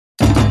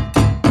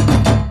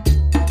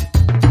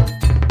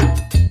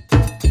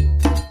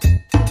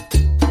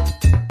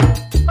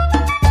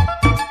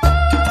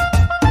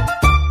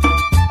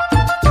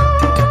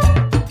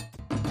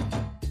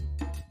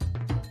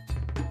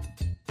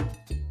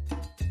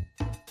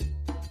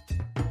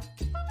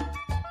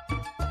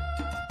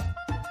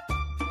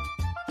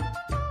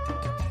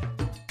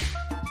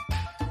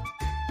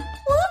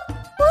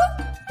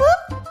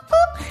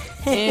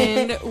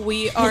And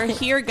we are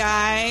here,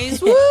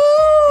 guys.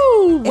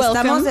 Woo!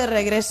 Estamos de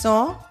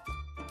regreso.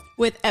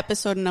 With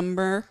episode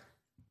number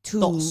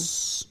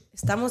 2.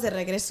 Estamos de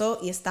regreso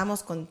y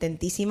estamos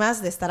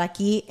contentísimas de estar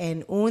aquí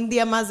en un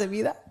día más de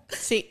vida.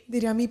 Sí.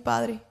 Diría mi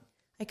padre.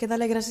 Hay que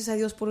darle gracias a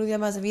Dios por un día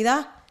más de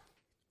vida.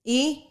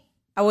 Y,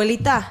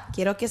 abuelita,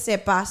 quiero que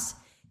sepas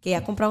que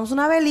ya compramos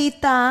una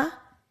velita.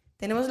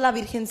 Tenemos la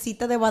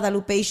Virgencita de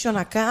Guadalupation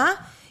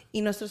acá.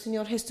 Y nuestro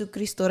Señor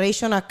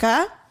Jesucristoration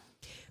acá.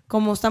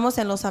 Como estamos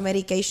en los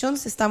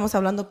Americations, estamos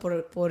hablando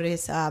por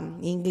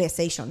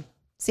inglesation.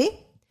 ¿Sí?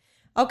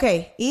 Ok.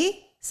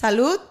 Y,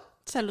 salud.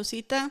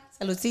 Saludcita.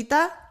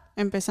 Saludcita.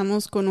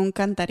 Empezamos con un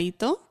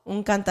cantarito.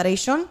 Un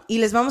cantaration. Y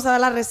les vamos a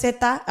dar la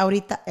receta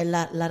ahorita.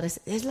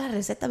 Es la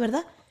receta,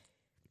 ¿verdad?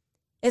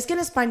 Es que en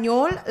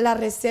español la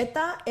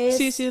receta es...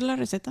 Sí, es la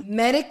receta.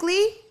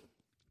 Medically,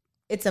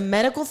 it's a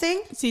medical thing.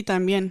 Sí,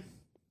 también.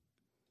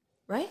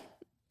 Right?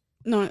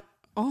 No.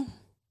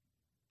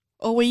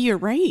 Oh, wait, you're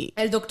right.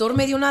 El doctor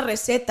me dio una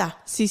receta.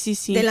 Sí.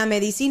 De la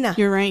medicina.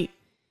 You're right.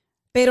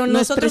 Pero No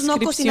nosotros es no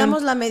prescripción.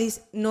 cocinamos la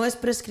medicina. No es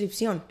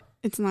prescripción.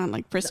 It's not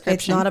like prescription.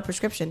 It's not a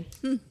prescription.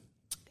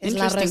 Es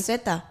la Interesting.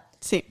 receta.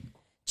 Sí.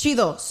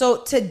 Chido. So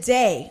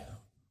today,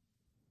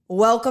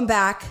 welcome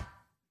back.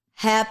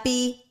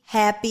 Happy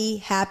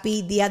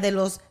Día de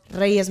los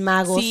Reyes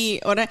Magos. Sí,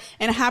 ahora,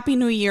 and Happy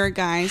New Year,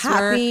 guys.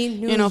 Happy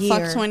New Year. Fuck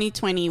Year.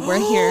 2020. We're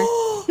here.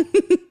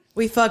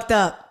 We fucked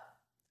up.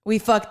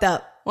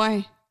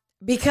 Why?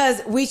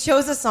 Because we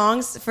chose the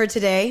songs for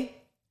today,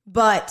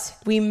 but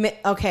we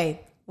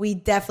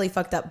definitely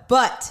fucked up.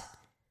 But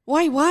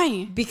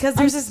Why? because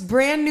there's this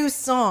brand new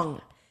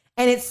song,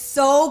 and it's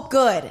so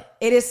good.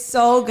 It is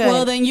so good.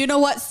 Well, then you know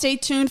what? Stay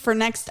tuned for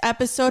next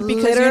episode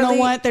because you know Literally-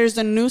 what? There's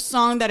a new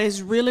song that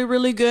is really,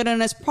 really good,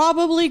 and it's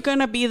probably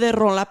gonna be the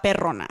Rola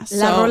Perrona.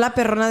 La rola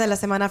perrona de la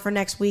semana for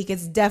next week.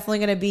 It's definitely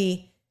going to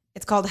be.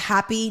 It's called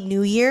Happy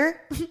New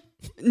Year.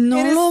 No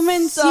It is lo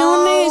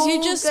menciones. so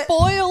You just good.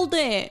 spoiled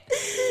it.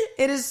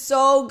 It is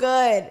so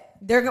good.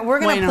 We're going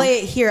to Bueno. play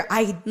it here.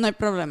 No hay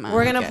problema.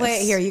 We're I going to play it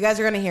guess. here. You guys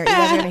are going to hear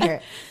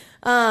it.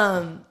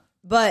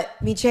 But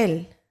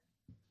Michelle,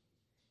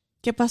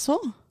 ¿Qué pasó?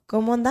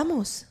 ¿cómo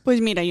andamos?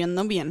 Pues mira, yo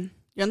ando bien.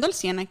 Yo ando al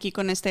 100 aquí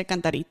con este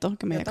cantarito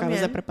que me Yo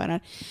acabas de también.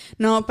 preparar.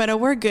 No, pero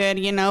we're good,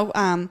 you know.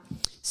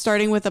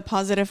 Starting with a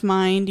positive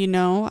mind, you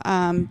know.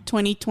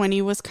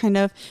 2020 was kind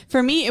of,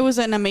 for me, it was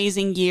an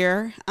amazing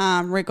year,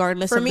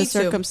 regardless For of me the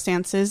too.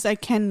 circumstances. I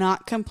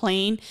cannot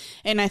complain.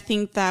 And I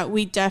think that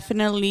we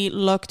definitely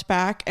looked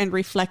back and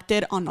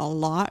reflected on a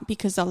lot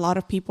because a lot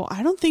of people,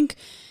 I don't think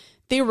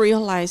they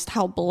realized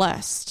how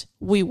blessed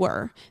we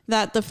were.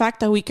 That the fact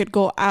that we could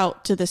go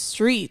out to the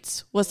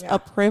streets was a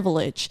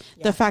privilege.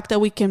 The fact that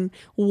we can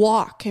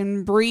walk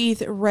and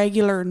breathe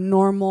regular,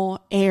 normal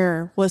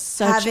air was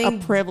such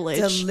Having a privilege.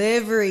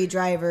 delivery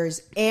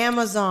drivers,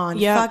 Amazon,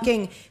 Yep.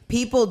 fucking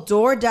people,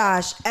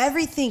 DoorDash,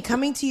 everything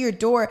coming to your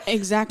door.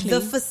 Exactly.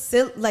 La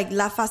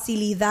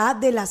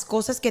facilidad de las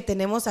cosas que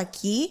tenemos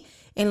aquí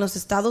en los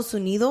Estados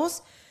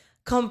Unidos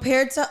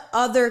compared to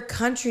other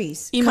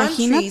countries.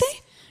 Imagínate.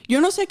 Yo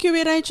no sé qué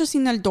hubiera hecho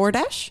sin el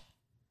DoorDash.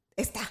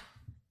 Está.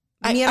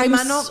 I- Mi I'm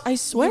hermano, I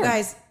swear. you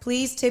guys,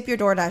 please tip your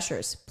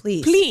DoorDashers.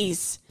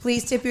 Please.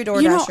 Please. Tip your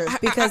You know,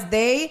 DoorDashers because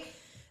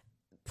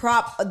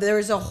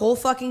there's a whole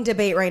fucking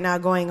debate right now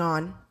going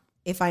on,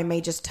 if I may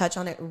just touch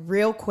on it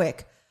real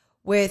quick,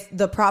 with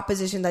the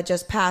proposition that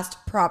just passed,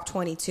 Prop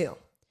 22.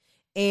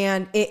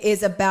 And it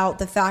is about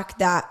the fact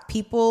that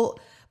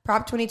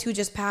Prop 22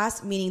 just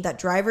passed, meaning that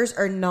drivers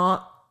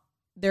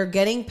they're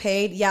getting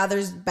paid. Yeah,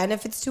 there's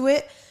benefits to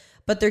it,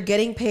 but they're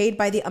getting paid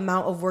by the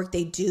amount of work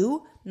they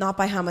do, not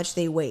by how much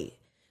they weigh.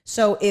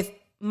 So if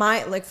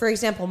for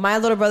example, my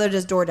little brother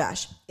does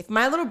DoorDash. If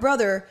my little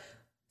brother,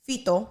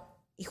 Fito,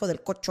 hijo del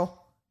cocho,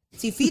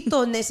 si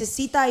Fito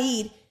necesita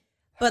ir,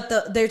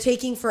 but they're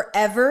taking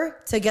forever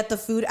to get the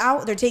food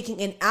out, they're taking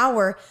an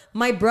hour,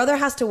 my brother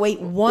has to wait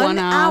one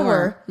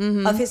hour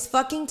of his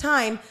fucking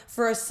time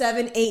for a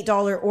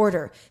 $7-8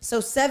 order. So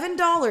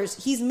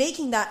 $7, he's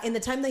making that in the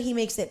time that he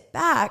makes it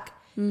back.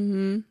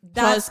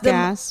 Plus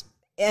gas.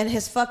 And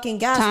his fucking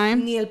gas,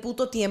 Time. ni el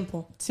puto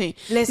tiempo. Sí.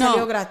 Le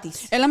salió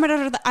gratis. Es la mera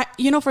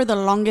verdad. For the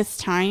longest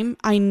time,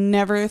 I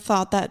never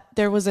thought that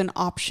there was an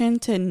option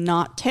to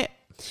not tip.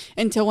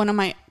 Until one of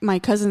my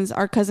cousins,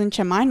 our cousin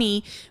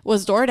Chemani,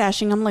 was door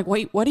dashing. I'm like,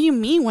 wait, what do you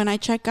mean? When I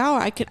check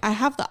out, I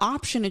have the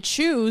option to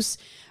choose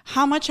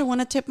how much I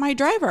want to tip my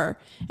driver.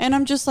 And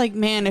I'm just like,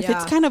 man, if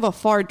it's kind of a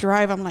far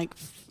drive, I'm like,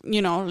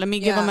 let me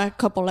give them a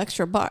couple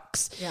extra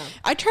bucks. Yeah.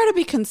 I try to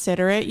be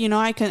considerate.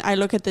 I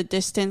look at the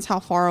distance, how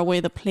far away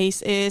the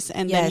place is,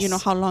 and then,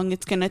 how long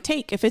it's going to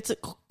take. If it's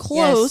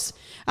close,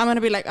 I'm going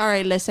to be like, all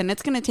right, listen,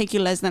 it's going to take you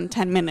less than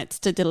 10 minutes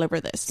to deliver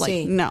this.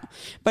 Like, no.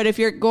 But if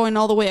you're going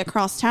all the way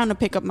across town to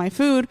pick up my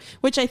food,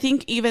 which I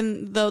think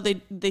even though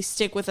they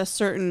stick with a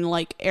certain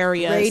like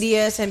area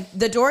radius, and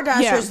the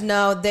DoorDashers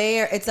know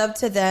it's up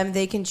to them.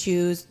 They can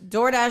choose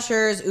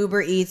DoorDashers,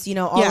 Uber Eats,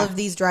 all of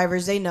these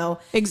drivers, they know.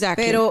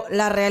 Exactly. Pero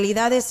la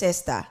realidad es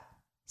esta.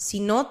 Si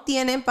no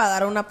tienen para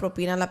dar una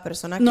propina a la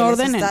persona que no les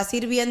ordenen. está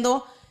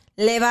sirviendo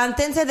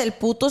levántense del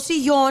puto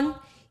sillón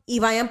y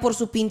vayan por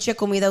su pinche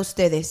comida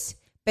ustedes.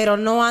 Pero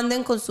no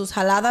anden con sus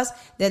jaladas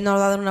de no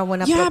dar una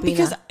buena propina.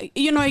 Because,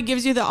 it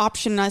gives you the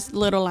option as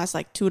little as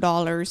like $2,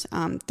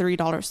 $3,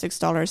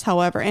 $6,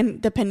 however.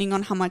 And depending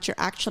on how much you're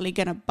actually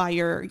going to buy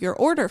your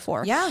order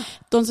for. Yeah.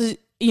 Entonces,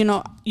 yo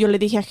le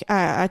dije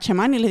a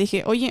Chemani, le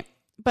dije, oye,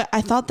 but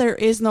I thought there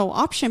is no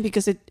option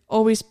because it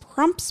always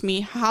prompts me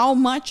how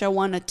much I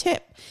want to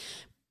tip.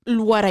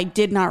 What I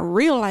did not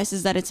realize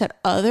is that it said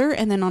other,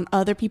 and then on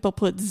other people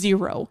put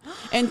 0.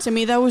 And to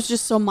me, that was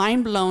just so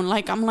mind blown.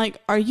 Like, I'm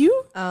like, are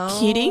you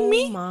kidding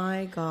me? Oh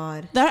my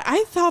God.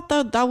 I thought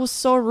that was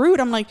so rude.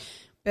 I'm like,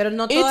 pero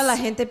no toda la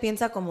gente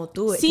piensa como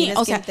tú. Sí,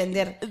 Tienes que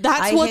entender.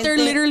 That's what they're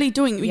literally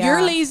doing. Yeah.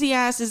 Your lazy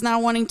ass is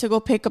not wanting to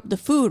go pick up the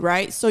food,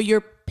 right? So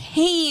you're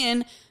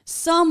paying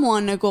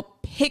someone to go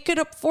pick it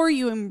up for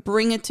you and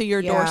bring it to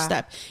your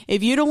doorstep.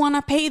 If you don't want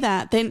to pay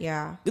that,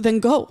 then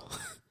go.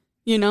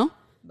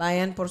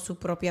 Vayan por su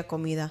propia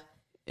comida.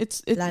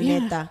 It's la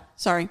neta.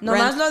 Sorry.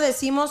 Nomás lo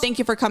decimos. Thank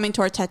you for coming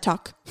to our TED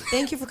Talk.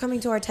 Thank you for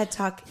coming to our TED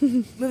Talk.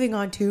 Moving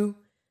on to.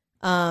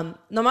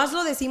 Nomás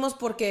lo decimos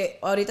porque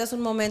ahorita es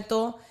un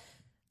momento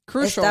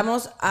crucial.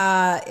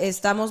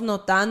 Estamos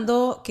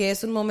notando que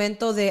es un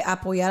momento de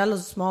apoyar a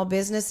los small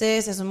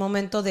businesses. Es un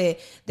momento de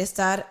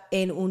estar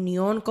en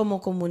unión como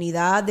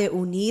comunidad, de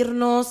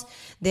unirnos,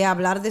 de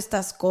hablar de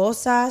estas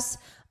cosas.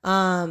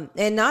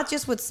 And not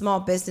just with small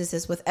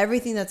businesses, with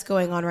everything that's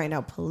going on right now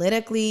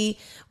politically,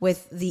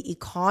 with the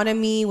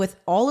economy, with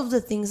all of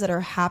the things that are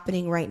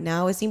happening right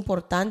now. Es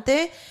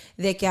importante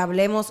de que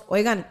hablemos,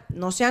 oigan,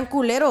 no sean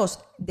culeros,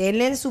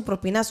 denle su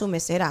propina a su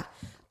mesera.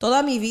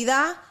 Toda mi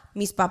vida,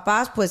 mis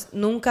papás, pues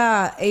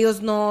nunca,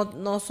 ellos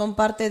no son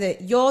parte de,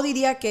 yo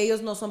diría que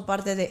ellos no son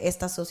parte de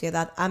esta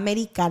sociedad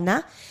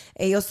americana.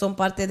 Ellos son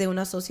parte de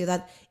una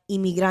sociedad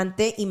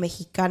inmigrante y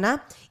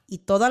mexicana. Y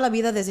toda la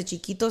vida desde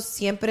chiquitos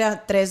siempre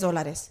a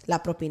 $3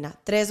 la propina,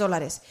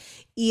 $3.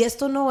 Y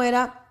esto no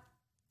era,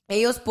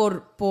 ellos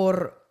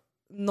por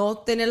no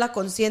tener la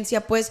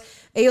conciencia, pues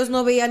ellos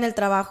no veían el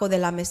trabajo de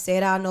la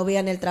mesera, no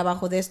veían el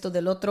trabajo de esto,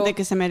 del otro. De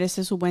que se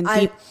merece su buen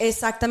tip.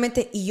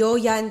 Exactamente. Y yo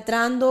ya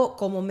entrando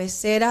como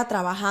mesera,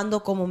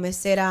 trabajando como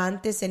mesera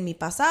antes en mi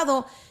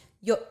pasado.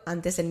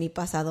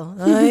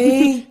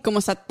 Ay. Como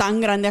está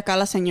tan grande acá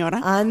la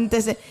señora.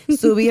 Antes de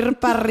subir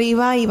para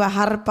arriba y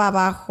bajar para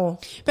abajo.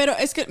 Pero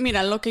es que,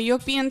 mira, lo que yo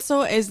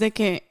pienso es de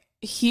que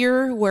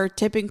here where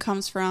tipping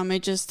comes from,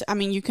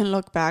 you can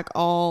look back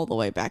all the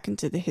way back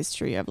into the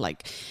history of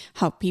like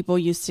how people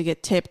used to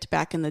get tipped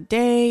back in the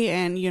day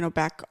and,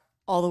 back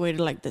all the way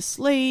to like the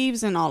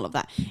slaves and all of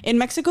that. In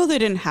Mexico, they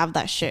didn't have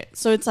that shit.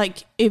 So it's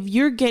like, if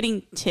you're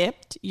getting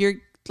tipped, you're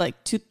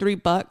like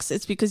 $2-3,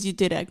 it's because you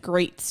did a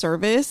great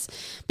service,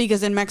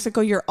 because in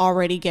Mexico you're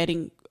already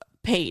getting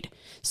paid.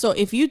 So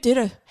if you did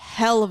a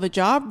hell of a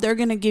job, they're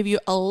gonna give you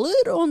a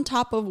little on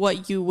top of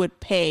what you would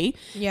pay,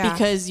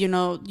 because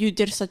you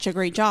did such a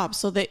great job.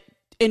 So that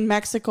in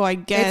Mexico, I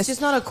guess it's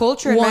just not a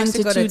culture in $1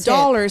 Mexico to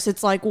 $2.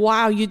 It's like,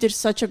 wow, you did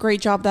such a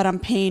great job that I'm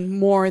paying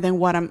more than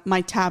what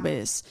my tab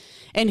is.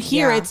 And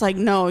here it's like,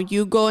 no,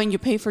 you go and you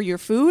pay for your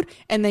food,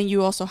 and then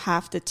you also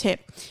have to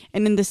tip.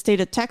 And in the state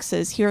of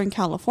Texas, here in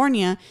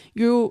California,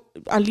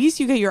 at least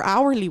you get your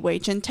hourly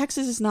wage. And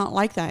Texas is not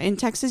like that. In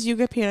Texas, you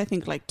get paid, I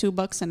think, like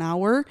 $2 an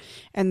hour.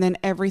 And then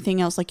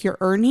everything else, like your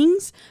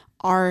earnings,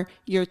 are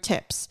your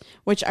tips,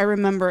 which I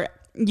remember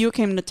you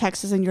came to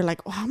Texas and you're like,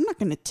 oh, I'm not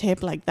going to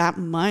tip like that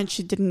much.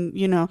 You didn't,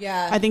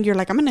 I think you're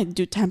like, I'm going to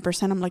do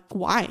 10%. I'm like,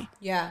 why?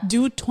 Yeah.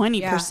 Do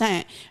 20%.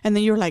 Yeah. And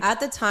then you're like, at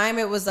the time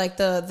it was like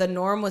the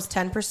norm was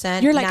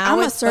 10%. You're like, now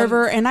I'm a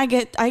server and I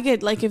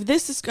get like, if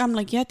this is, I'm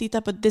like, yeah, tita,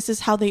 but this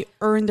is how they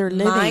earn their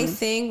living. My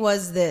thing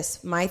was this.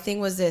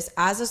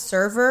 As a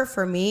server,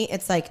 for me,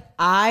 it's like,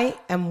 I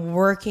am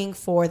working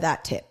for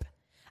that tip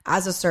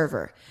as a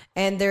server.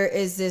 And there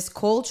is this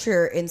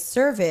culture in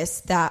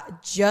service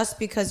that just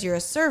because you're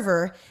a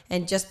server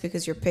and just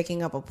because you're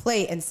picking up a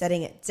plate and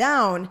setting it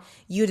down,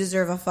 you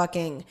deserve a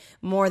fucking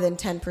more than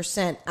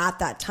 10% at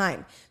that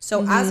time.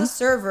 So as a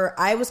server,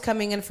 I was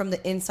coming in from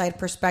the inside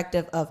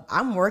perspective of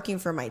I'm working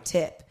for my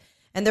tip.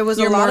 And there was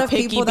a lot of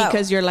people that,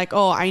 because you're like,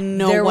 oh, I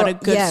know what a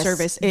good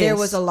service is. There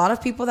was a lot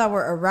of people that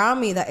were around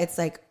me that it's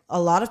like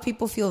a lot of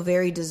people feel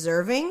very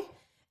deserving.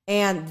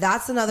 And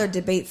that's another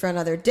debate for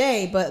another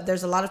day. But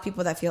there's a lot of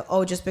people that feel,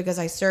 oh, just because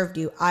I served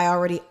you, I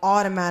already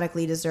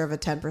automatically deserve a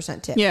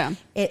 10% tip. Yeah.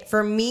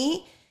 For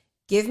me,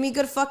 give me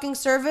good fucking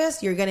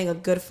service, you're getting a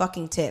good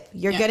fucking tip.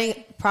 You're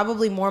getting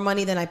probably more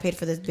money than I paid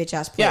for this bitch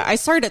ass plate. Yeah, I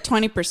started at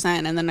 20%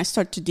 and then I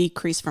start to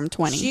decrease from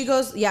 20. She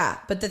goes, yeah.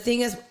 But the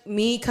thing is,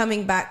 me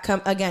coming back,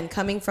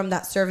 coming from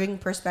that serving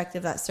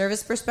perspective, that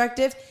service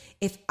perspective,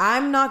 if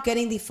I'm not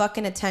getting the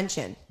fucking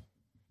attention,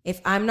 if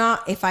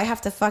I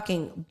have to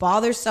fucking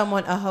bother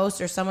someone, a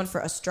host or someone for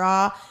a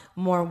straw,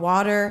 more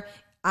water,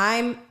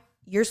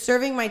 you're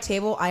serving my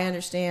table. I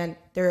understand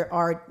there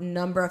are a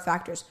number of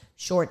factors.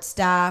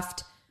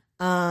 Short-staffed,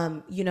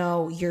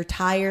 you're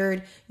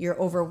tired, you're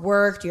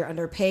overworked, you're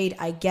underpaid.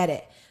 I get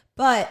it.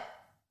 But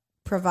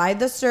provide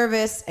the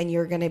service and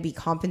you're going to be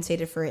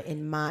compensated for it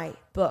in my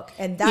book.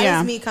 And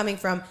that is me coming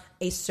from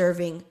a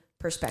serving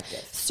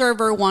perspective.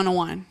 Server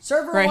 101.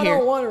 Server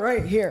 101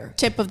 right here.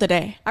 Tip of the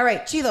day. All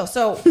right, chido.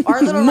 So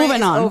our little rant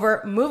is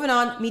over. Moving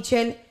on,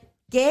 Michelle.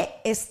 ¿Qué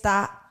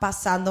está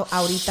pasando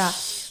ahorita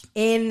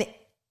en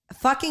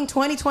fucking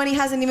 2020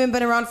 hasn't even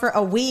been around for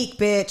a week,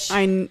 bitch.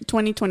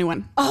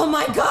 2021. Oh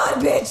my God,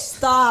 bitch.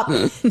 Stop.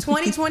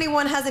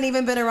 2021 hasn't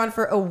even been around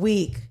for a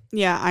week.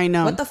 Yeah, I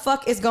know. What the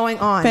fuck is going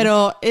on?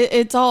 Pero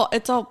it's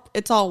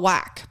all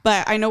whack.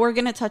 But I know we're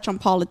going to touch on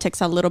politics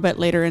a little bit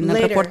later in the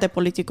Reporte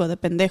Político de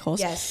Pendejos.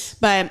 Yes.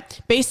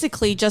 But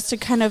basically, just to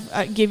kind of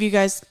give you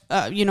guys,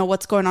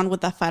 what's going on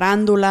with the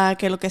farándula,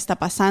 qué es lo que está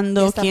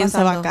pasando, quién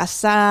se va a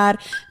casar,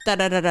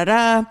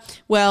 da-da-da-da-da.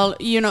 Well,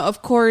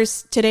 of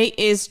course, today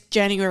is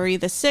January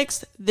the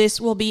 6th. This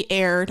will be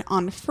aired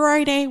on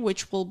Friday,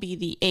 which will be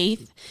the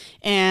 8th.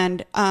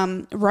 And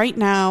right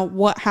now,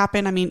 what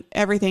happened, I mean,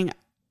 everything...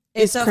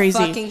 It's a crazy.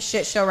 Fucking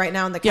shit show right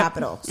now in the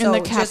Capitol. So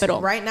in the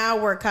Capitol. Right now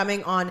we're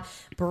coming on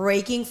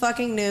breaking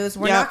fucking news.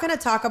 We're not going to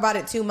talk about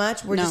it too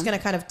much. We're just going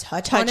to kind of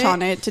touch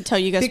on it to tell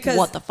you guys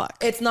what the fuck.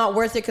 It's not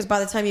worth it because by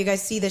the time you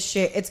guys see this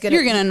shit,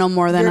 you're going to know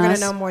more than us. You're going to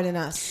know more than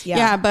us.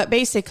 Yeah, but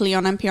basically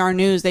on NPR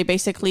News, they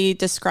basically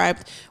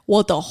described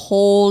what the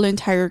whole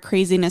entire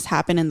craziness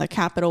happened in the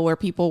Capitol where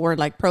people were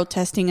like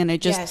protesting and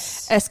it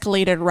just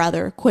escalated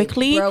rather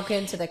quickly. They broke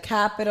into the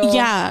Capitol.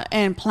 Yeah,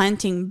 and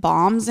planting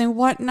bombs and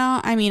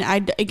whatnot. I mean,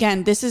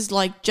 again, this is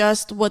like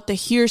just what the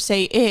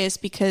hearsay is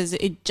because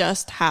it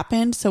just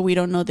happened. So we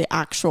don't know the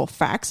actual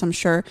facts. I'm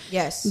sure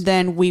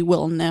then we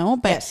will know.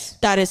 But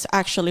that is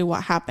actually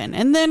what happened.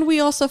 And then we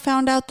also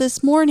found out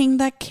this morning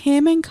that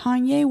Kim and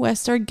Kanye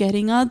West are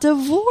getting a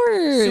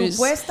divorce.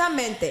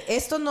 Supuestamente.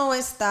 Esto no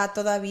está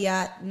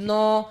todavía,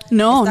 no.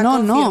 No.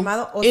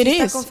 It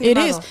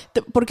is.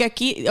 Porque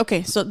aquí,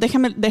 okay, so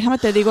déjame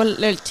te digo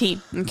el tea,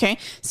 okay?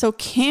 So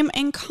Kim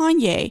and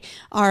Kanye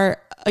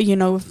are,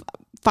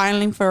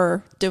 filing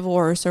for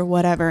divorce or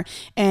whatever.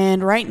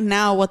 And right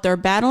now what their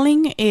battle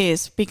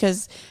is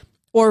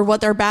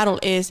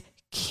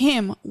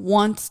Kim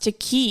wants to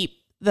keep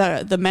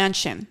the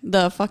mansion,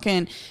 the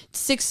fucking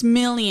 60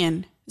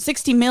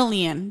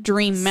 million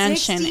dream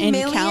mansion in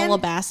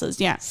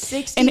Calabasas. Yeah.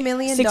 $60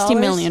 million. $60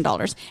 million.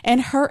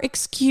 And her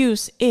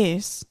excuse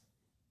is,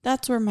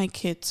 that's where my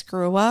kids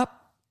grew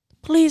up.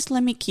 Please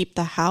let me keep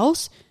the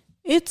house.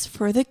 It's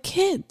for the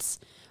kids.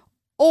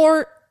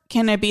 Or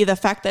can it be the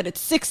fact that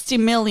it's $60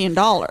 million?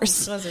 Yo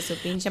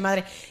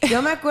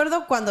me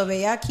acuerdo cuando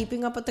veía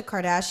Keeping Up with the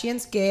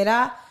Kardashians, que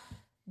era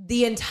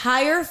the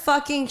entire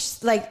fucking,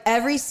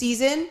 every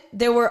season,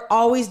 they were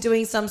always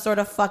doing some sort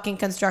of fucking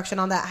construction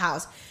on that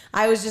house.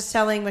 I was just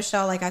telling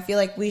Michelle, I feel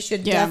like we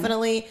should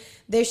definitely...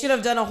 They should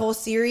have done a whole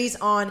series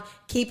on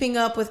keeping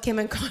up with Kim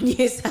and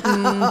Kanye's house.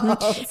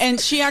 Mm-hmm. And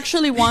she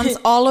actually wants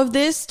all of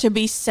this to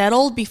be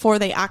settled before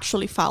they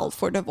actually file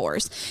for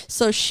divorce.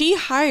 So she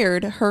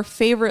hired her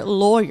favorite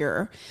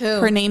lawyer. Who?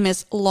 Her name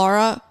is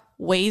Laura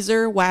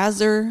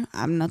Wazzer.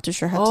 I'm not too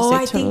sure how to say her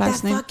last name. I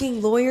think that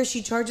fucking lawyer,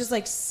 she charges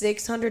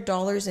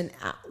 $600 an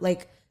hour.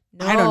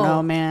 No. I don't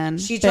know, man.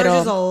 She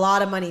charges a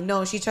lot of money.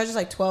 No, she charges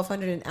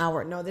 $1,200 an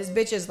hour. No, this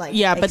bitch is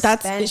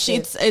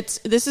expensive. But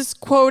this is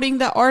quoting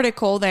the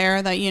article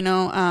there that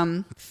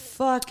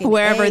fucking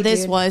wherever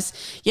this was.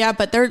 Yeah,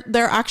 but they're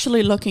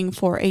actually looking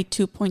for a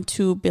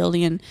 $2.2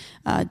 billion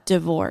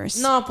divorce.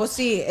 No, pues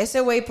sí,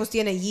 ese güey pues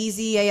tiene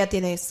Yeezy, ella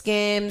tiene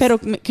Skims. Pero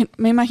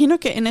me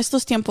imagino que en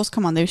estos tiempos,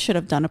 come on, they should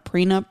have done a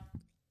prenup.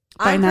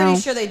 I'm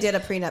pretty sure they did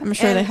a prenup. I'm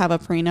sure they have a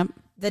prenup.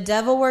 The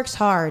devil works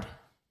hard,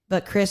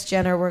 but Kris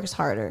Jenner works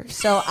harder.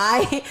 So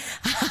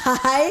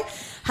I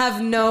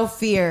have no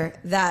fear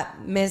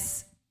that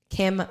Miss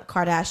Kim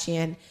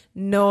Kardashian,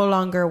 no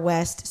longer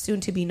West,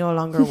 soon to be no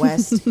longer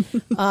West,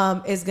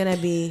 is going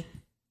to be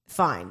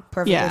fine.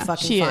 Perfectly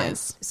fucking fine.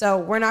 Is. So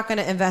we're not going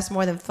to invest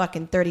more than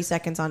fucking 30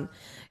 seconds on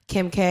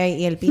Kim K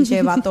y el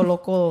pinche vato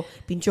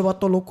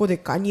loco de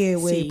Kanye,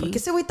 güey. Sí. Porque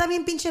ese güey está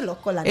bien pinche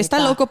loco, la neta. Está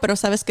loco, pero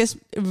sabes que es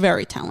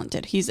very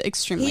talented. He's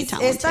extremely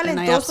talented. And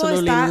I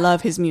absolutely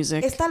love his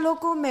music. Está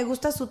loco, me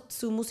gusta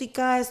su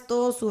música,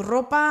 esto, su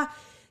ropa.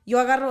 Yo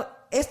agarro...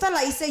 Esta la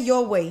hice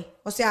yo, güey.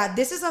 O sea,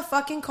 this is a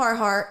fucking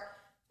Carhartt.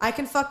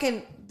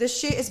 This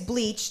shit is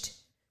bleached.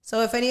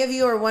 So if any of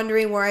you are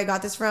wondering where I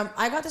got this from,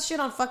 I got this shit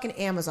on fucking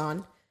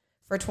Amazon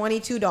for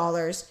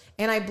 $22.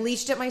 And I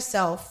bleached it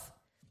myself.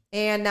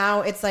 And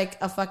now it's like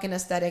a fucking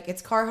aesthetic.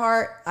 It's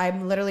Carhartt.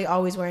 I'm literally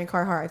always wearing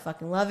Carhartt. I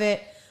fucking love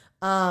it.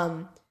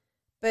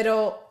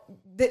 Pero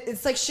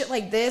it's like shit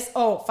like this.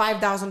 Oh,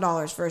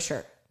 $5,000 for a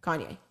shirt.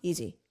 Kanye.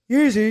 Easy.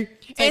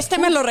 Este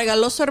me lo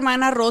regaló su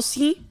hermana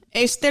Rosy.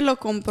 Este lo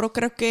compró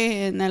creo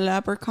que en el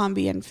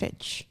Abercrombie and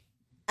Fitch.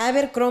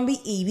 Abercrombie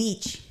y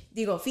Fitch.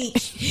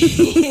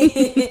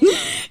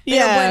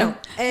 Yeah.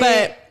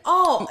 Pero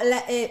bueno.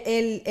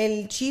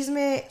 El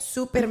chisme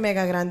super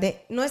mega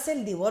grande no es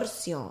el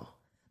divorcio.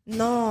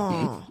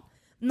 No,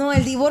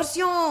 el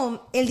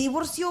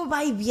divorcio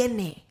va y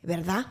viene,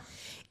 ¿verdad?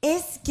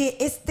 Es que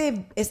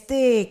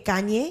este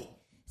Kanye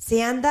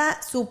se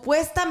anda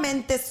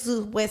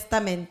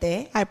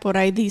supuestamente, Ay, por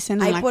ahí dicen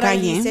en hay la por ahí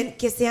calle. dicen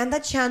que se anda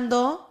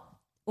echando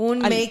un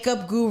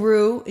makeup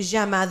guru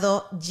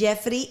llamado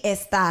Jeffree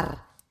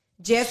Star.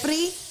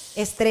 Jeffree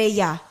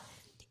Estrella.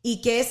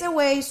 Y que ese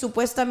güey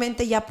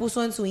supuestamente ya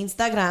puso en su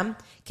Instagram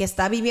que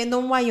está viviendo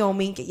en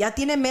Wyoming, que ya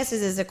tiene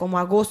meses desde como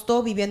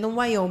agosto viviendo en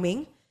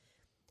Wyoming,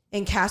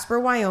 en Casper,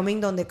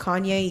 Wyoming, donde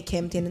Kanye y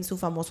Kim tienen su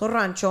famoso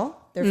rancho,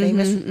 their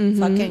famous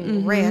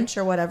fucking ranch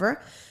or whatever.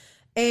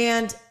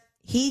 And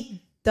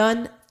he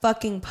done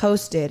fucking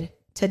posted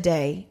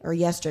today or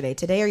yesterday,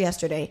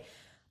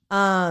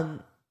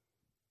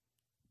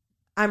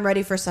 I'm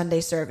ready for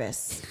Sunday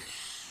service.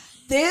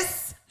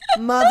 This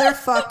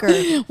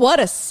motherfucker. What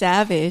a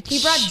savage.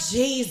 He brought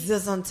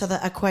Jesus onto the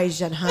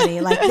equation,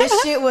 honey. Like, this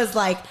shit was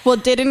like... Well,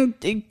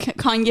 didn't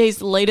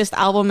Kanye's latest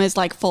album is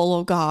like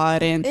Follow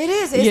God and... It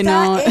is. You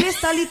know, Él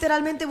está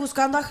literalmente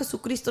buscando a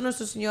Jesucristo,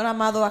 nuestro Señor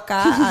amado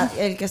acá.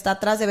 El que está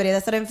atrás debería de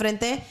estar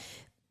enfrente.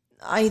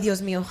 Ay,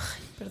 Dios mío.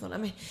 Ay,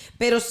 perdóname.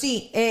 Pero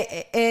sí,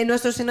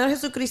 nuestro Señor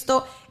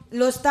Jesucristo...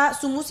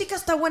 su música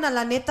está buena,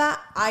 la neta.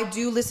 I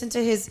do listen to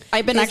his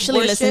I've been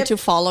actually listening to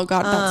Follow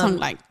God, that song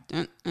like...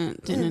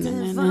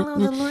 Follow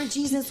the Lord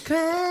Jesus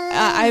Christ.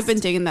 I've been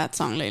digging that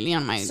song lately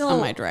on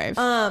my drive.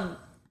 Oh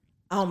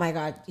my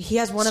God. He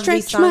has one of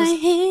Stretch these songs. my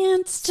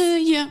hands to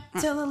you.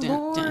 To the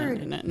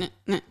Lord.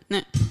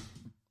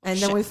 And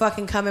then we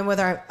fucking come in with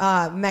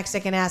our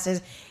Mexican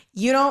asses.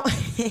 You don't...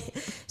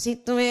 Si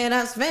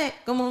tuvieras fe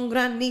como un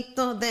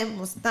granito de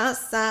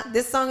mostaza.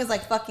 This song is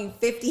like fucking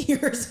 50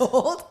 years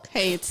old.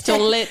 Hey, it's still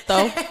lit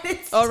though.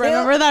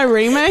 Remember that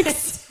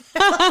remix?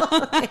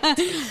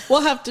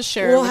 We'll have to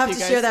share We'll it have with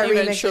to you share guys that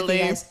remix eventually.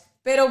 with you guys.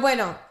 Pero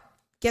bueno,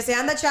 que se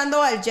anda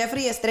echando al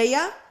Jeffree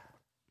Estrella.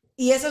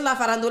 Y esa es la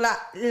farándula,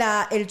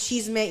 el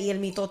chisme y el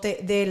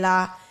mitote del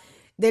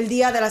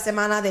día de la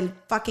semana del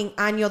fucking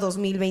año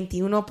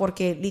 2021,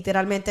 porque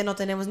literalmente no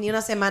tenemos ni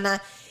una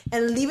semana.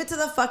 And leave it to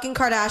the fucking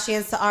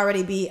Kardashians to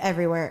already be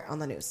everywhere on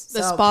the news.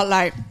 The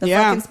spotlight. The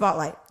fucking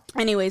spotlight.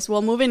 Anyways,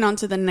 well, moving on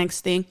to the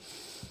next thing.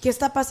 ¿Qué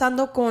está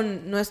pasando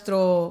con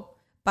nuestro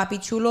papi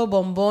chulo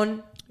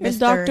bombón? Is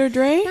Dr.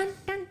 Dre?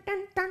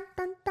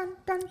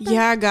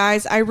 Yeah,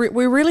 guys,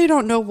 we really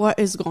don't know what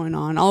is going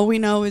on. All we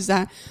know is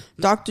that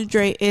Dr.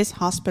 Dre is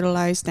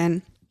hospitalized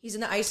and he's in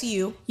the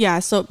ICU. Yeah,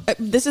 so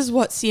this is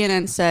what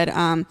CNN said.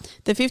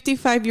 The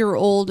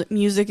 55-year-old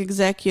music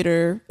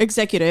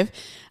executive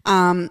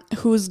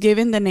who's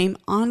given the name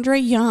Andre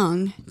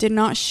Young did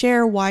not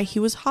share why he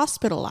was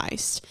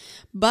hospitalized.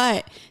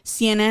 But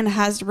CNN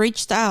has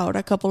reached out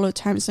a couple of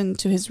times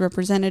to his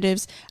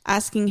representatives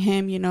asking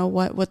him, you know,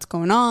 what's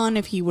going on,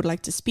 if he would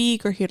like to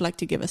speak or he'd like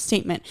to give a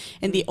statement.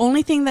 And the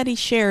only thing that he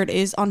shared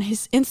is on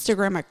his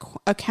Instagram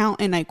account,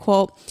 and I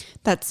quote,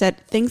 that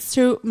said, "Thanks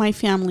to my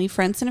family,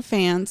 friends, and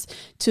fans,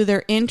 to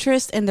their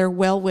interest and their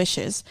well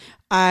wishes.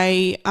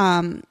 I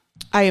am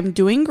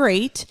doing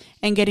great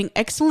and getting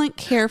excellent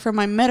care from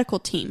my medical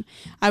team.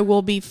 I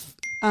will be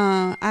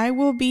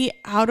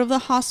out of the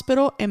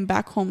hospital and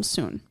back home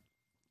soon."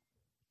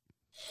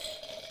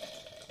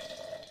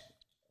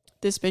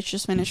 This bitch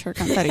just finished her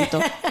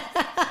cantarito.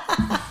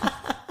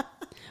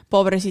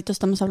 Pobrecito,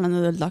 estamos hablando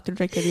del Dr.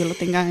 Dre, que Dios lo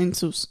tenga en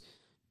sus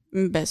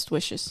best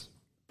wishes.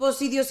 Pues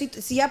si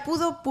Diosito, si ya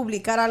pudo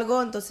publicar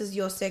algo, entonces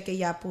yo sé que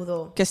ya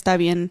pudo. Que está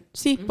bien.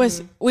 Sí,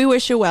 pues we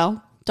wish you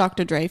well,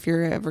 Dr. Dre, if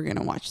you're ever going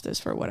to watch this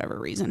for whatever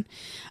reason.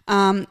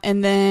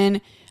 And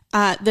then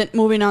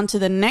moving on to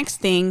the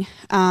next thing,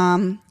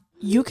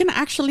 you can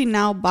actually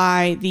now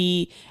buy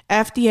the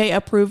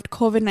FDA-approved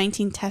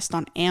COVID-19 test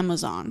on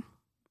Amazon.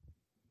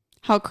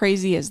 How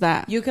crazy is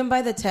that? You can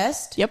buy the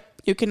test?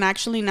 Yep. You can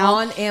actually now...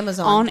 On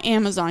Amazon. On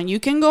Amazon. You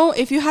can go,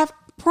 if you have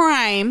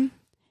Prime,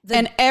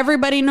 and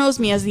everybody knows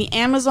me as the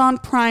Amazon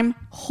Prime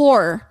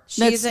whore.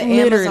 She's an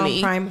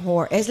Amazon Prime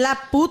whore. Es la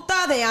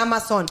puta de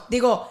Amazon.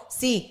 Digo,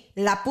 sí,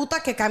 la puta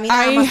que camina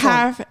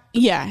Amazon.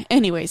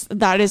 Anyways,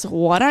 that is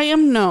what I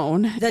am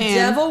known. The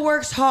devil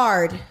works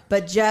hard,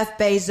 but Jeff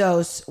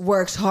Bezos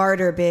works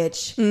harder,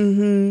 bitch.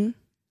 Mm-hmm.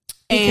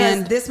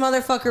 Because this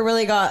motherfucker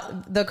really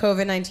got the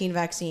COVID-19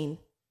 vaccine.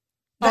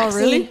 Oh,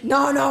 really?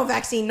 No,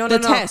 vaccine. No.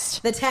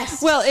 Test. The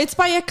test. Well, it's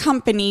by a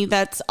company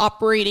that's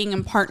operating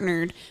and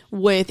partnered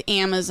with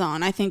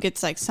Amazon. I think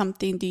it's like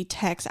something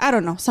Detex. I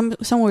don't know. Some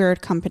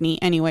weird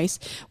company. Anyways.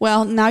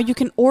 Well, now you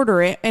can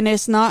order it, and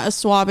it's not a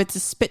swab. It's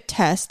a spit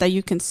test that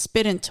you can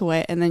spit into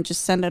it and then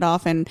just send it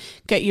off and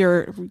get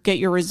your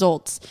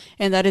results.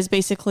 And that is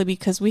basically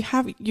because we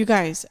have, you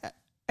guys,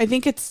 I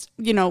think it's,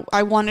 you know,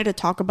 I wanted to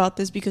talk about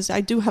this because I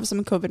do have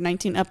some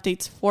COVID-19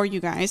 updates for you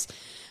guys,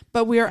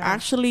 but we are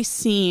actually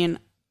seeing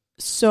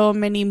so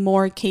many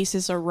more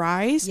cases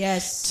arise.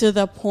 Yes. To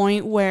the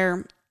point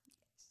where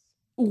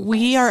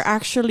we are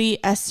actually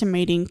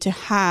estimating to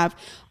have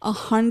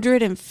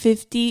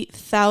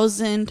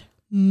 150,000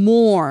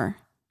 more.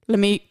 Let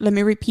me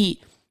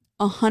repeat.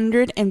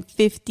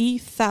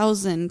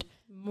 150,000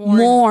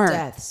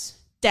 more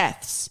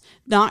deaths.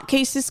 Not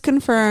cases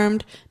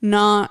confirmed,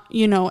 not,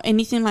 you know,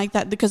 anything like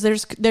that, because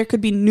there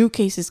could be new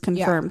cases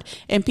confirmed,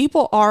 and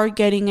people are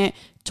getting it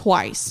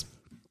twice.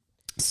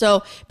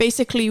 So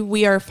basically,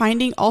 we are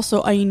finding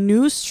also a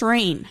new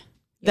strain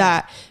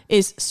that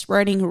is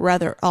spreading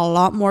rather a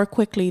lot more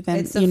quickly than,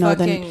 it's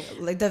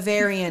like the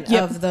variant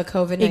of the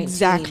COVID-19.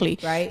 Exactly.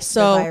 Right?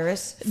 So the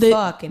virus.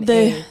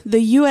 The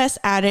U.S.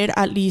 added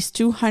at least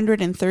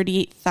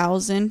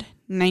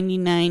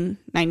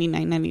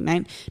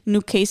 238,099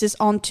 new cases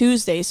on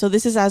Tuesday. So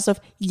this is as of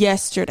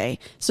yesterday.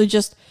 So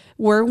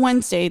we're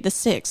Wednesday, the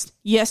 6th,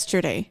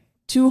 yesterday.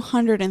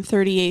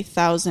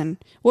 238,000.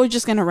 We're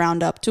just going to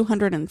round up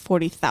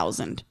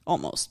 240,000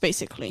 almost,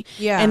 basically.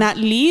 Yeah. And at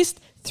least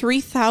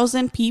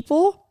 3,000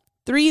 people,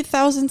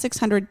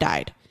 3,600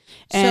 died.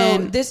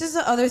 And so this is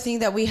the other thing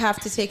that we have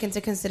to take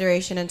into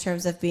consideration in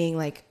terms of being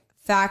like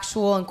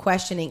factual and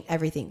questioning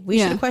everything. We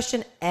should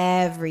question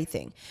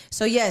everything.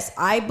 So yes,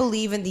 I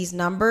believe in these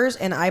numbers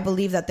and I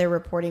believe that they're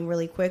reporting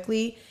really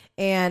quickly.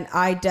 And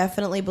I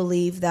definitely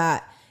believe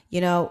that,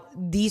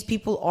 these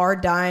people are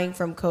dying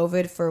from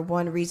COVID for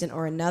one reason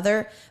or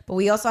another. But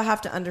we also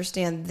have to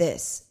understand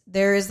this.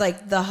 There is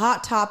like the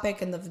hot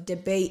topic and the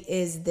debate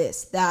is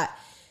this, that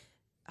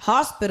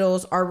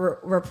hospitals are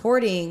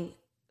reporting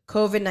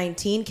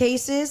COVID-19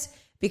 cases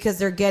because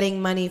they're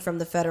getting money from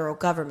the federal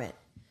government.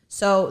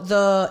 So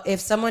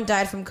if someone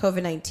died from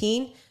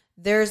COVID-19,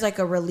 there's like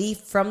a relief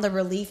from the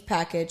relief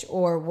package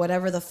or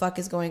whatever the fuck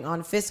is going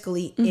on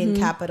fiscally in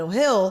Capitol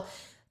Hill.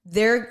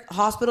 Their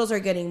hospitals are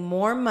getting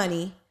more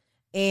money.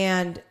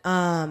 And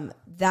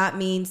that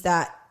means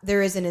that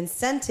there is an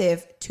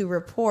incentive to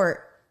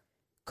report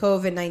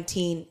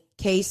COVID-19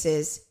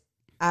 cases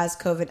as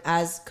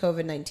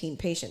COVID-19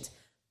 patients.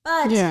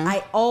 But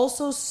I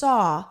also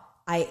saw,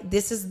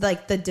 this is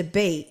like the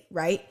debate,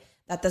 right?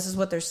 That this is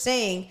what they're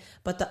saying.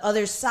 But the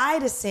other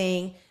side is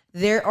saying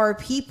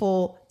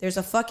there's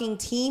a fucking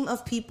team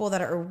of people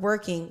that are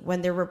working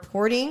when they're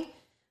reporting,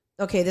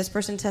 okay, this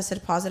person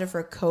tested positive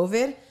for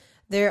COVID.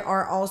 There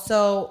are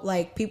also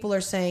like people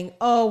are saying,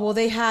 oh, well,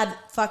 they had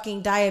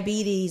fucking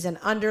diabetes and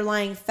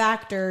underlying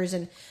factors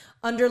and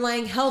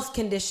underlying health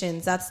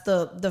conditions. That's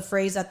the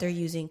phrase that they're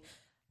using.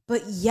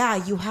 But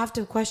yeah, you have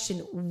to question,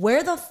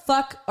 where the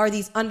fuck are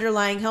these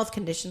underlying health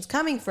conditions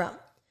coming from?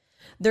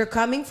 They're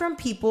coming from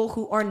people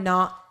who are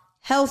not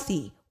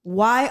healthy.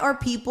 Why are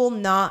people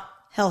not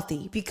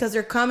healthy? Because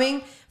they're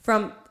coming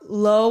from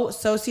low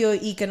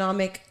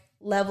socioeconomic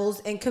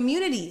levels and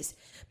communities.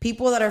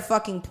 People that are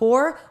fucking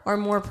poor are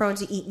more prone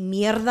to eat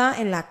mierda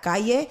en la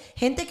calle.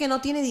 Gente que no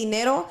tiene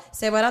dinero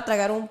se va a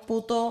tragar un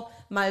puto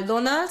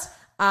McDonald's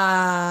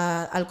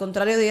al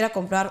contrario de ir a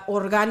comprar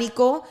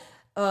orgánico.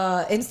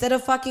 Instead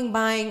of fucking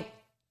buying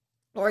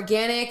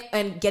organic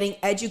and getting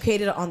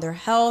educated on their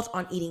health,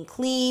 on eating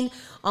clean,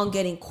 on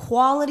getting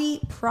quality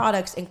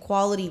products and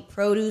quality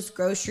produce,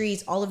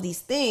 groceries, all of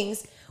these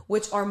things,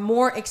 which are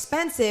more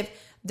expensive,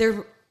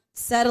 they're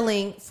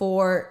settling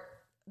for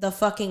the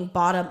fucking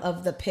bottom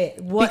of the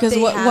pit. What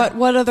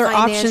other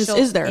options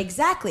is there?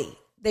 Exactly.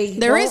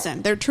 There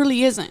isn't. There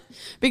truly isn't.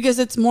 Because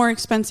it's more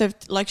expensive,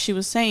 like she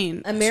was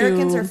saying.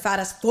 Americans are fat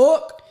as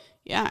fuck.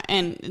 Yeah,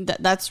 and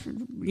that's,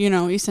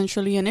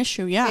 essentially an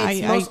issue.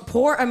 Yeah. Most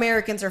poor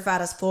Americans are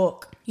fat as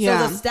fuck.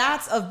 Yeah. So the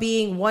stats of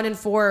being 1 in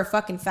 4 are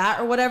fucking fat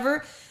or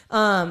whatever,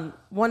 1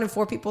 in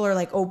 4 people are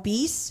like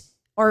obese.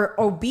 Or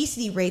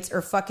obesity rates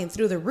are fucking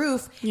through the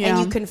roof. Yeah. And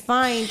you can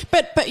find...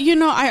 But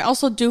I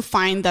also do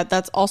find that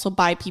that's also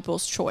by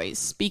people's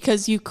choice.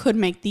 Because you could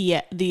make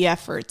the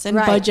efforts and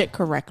budget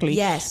correctly.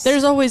 Yes.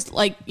 There's always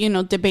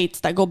debates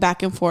that go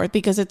back and forth.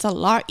 Because it's a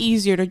lot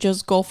easier to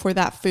just go for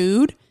that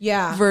food.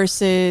 Yeah.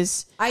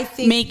 Versus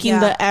making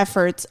the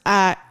efforts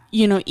at...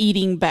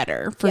 eating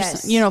better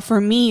for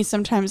me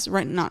sometimes,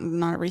 right?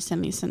 Not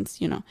recently, since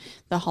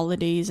the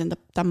holidays and the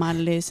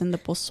tamales and the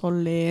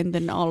pozole and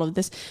then all of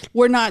this,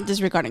 we're not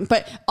disregarding,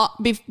 but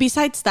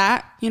besides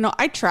that,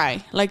 I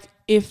try, like,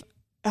 if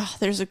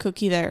there's a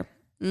cookie there,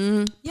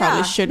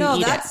 probably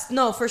shouldn't eat it.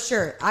 No, for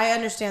sure, I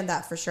understand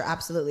that for sure,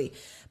 absolutely.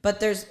 But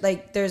there's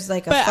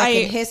a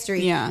fucking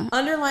history. Yeah.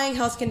 Underlying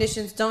health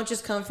conditions don't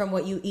just come from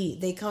what you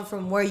eat. They come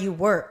from where you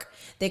work.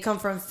 They come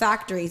from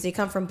factories. They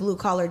come from blue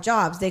collar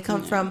jobs. They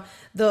come from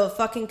the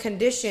fucking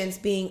conditions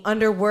being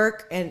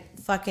underworked and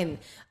fucking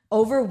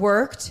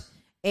overworked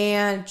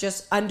and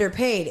just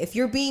underpaid. If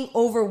you're being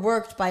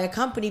overworked by a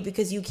company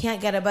because you can't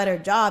get a better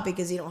job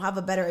because you don't have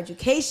a better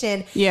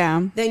education,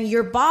 then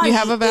your body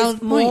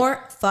is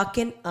more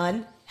fucking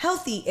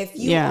unhealthy. If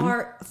you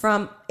are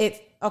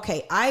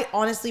I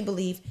honestly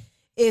believe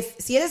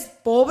si eres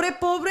pobre,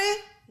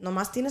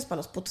 nomás tienes para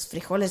los putos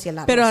frijoles y el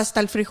arroz. Pero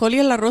hasta el frijol y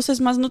el arroz es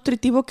más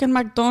nutritivo que en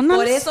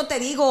McDonald's. Por eso te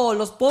digo,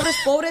 los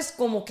pobres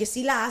como que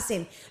sí la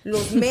hacen.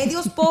 Los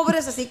medios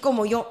pobres, así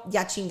como yo,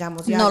 ya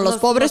chingamos. Ya los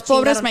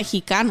pobres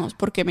mexicanos,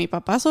 porque mi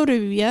papá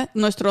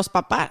nuestros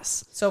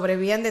papás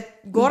sobrevivían de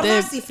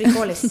gordas y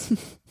frijoles.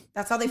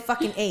 That's how they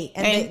fucking ate.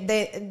 And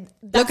they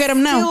look at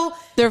them now.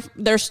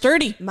 They're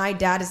sturdy. My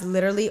dad is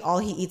literally, all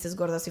he eats is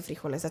gordas y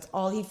frijoles. That's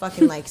all he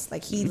fucking likes.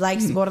 Like, he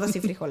likes gordas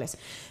y frijoles.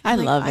 I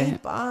love it.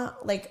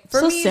 For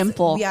so me,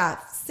 simple. Yeah,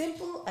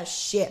 simple as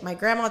shit. My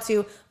grandma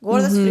too.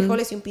 Gordas y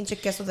frijoles y un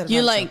pinche queso del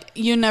rancho.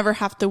 You never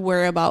have to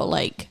worry about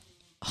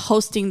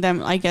hosting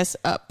them, I guess,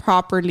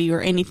 properly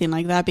or anything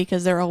like that,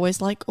 because they're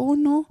always like, oh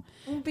no,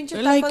 Un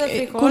pinche like taco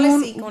de con,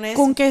 frijoles y con eso.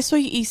 con queso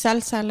y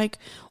salsa, like,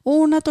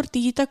 oh, una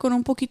tortillita con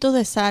un poquito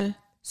de sal.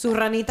 Su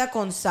ranita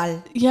con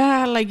sal.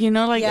 Yeah, like, you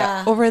know, like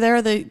Yeah. over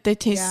there they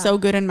taste Yeah. so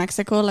good in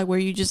Mexico, like where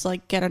you just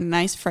like get a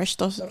nice fresh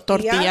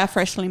tortilla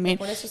freshly made.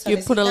 Pones su You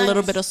put a salecita.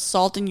 little bit of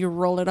salt and you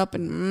roll it up,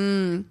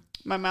 and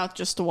my mouth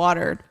just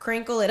watered.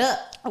 Crinkle it up.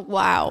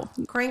 Wow.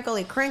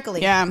 Crinkly,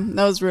 crinkly. Yeah,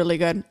 that was really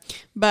good.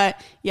 But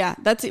yeah,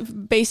 that's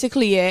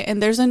basically it.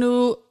 And there's a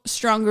new,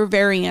 stronger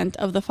variant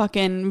of the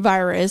fucking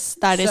virus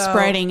that is So-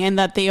 spreading, and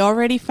that they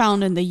already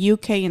found in the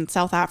UK and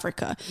South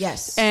Africa.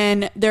 Yes.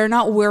 And they're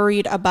not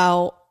worried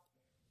about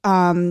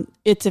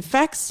its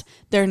effects.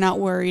 They're not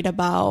worried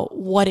about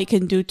what it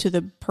can do to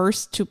the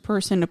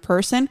person to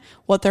person.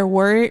 What they're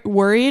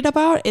worried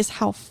about is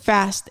how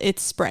fast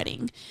it's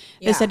spreading.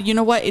 They Yeah. said, you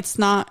know what? It's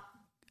not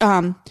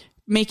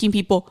making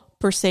people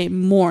per se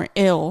more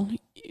ill.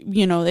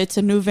 You know, it's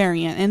a new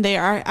variant, and they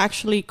are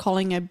actually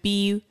calling it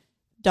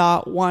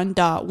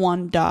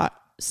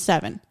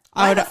B.1.1.7.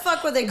 Why the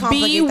fuck would they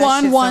complicate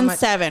that shit so much?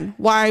 B117.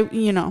 Why,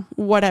 you know,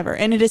 whatever.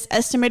 And it is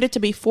estimated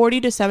to be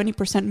 40 to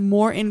 70%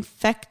 more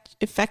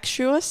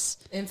infectious.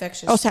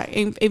 Infectious. O sea,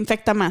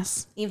 infecta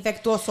más.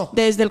 Infectuoso.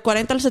 Desde el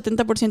 40 al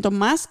 70%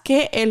 más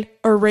que el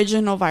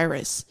original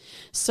virus.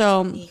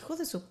 So, Hijo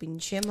de su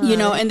pinche madre. you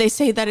know, and they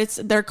say that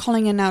they're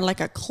calling it now like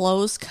a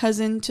close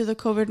cousin to the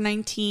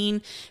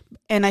COVID-19.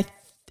 And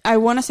I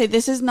want to say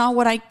this is not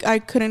what I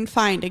couldn't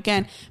find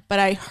again, but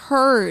I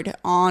heard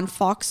on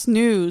Fox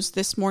News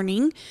this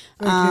morning,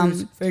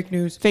 Fake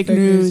news. fake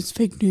news,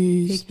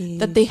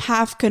 that they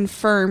have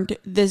confirmed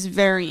this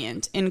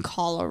variant in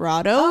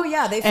Colorado. Oh,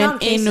 yeah, they found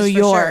and cases in New for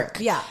York.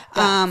 sure. Yeah, fuck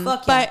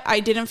yeah. But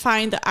I didn't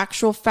find the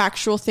actual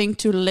factual thing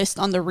to list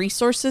on the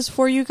resources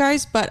for you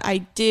guys, but I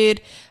did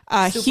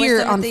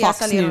hear on Supuestamente ya Fox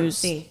salieron, News.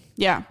 sí.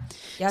 Yeah.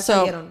 Ya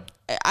So salieron.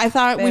 I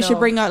thought we should Pero-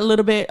 bring a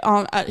little bit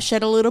on,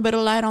 shed a little bit of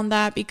light on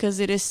that,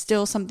 because it is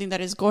still something that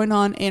is going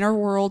on in our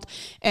world.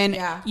 And,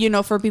 Yeah. you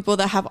know, for people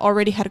that have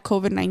already had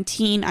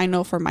COVID-19, I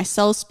know for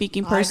myself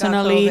speaking I got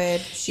personally,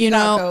 COVID. She you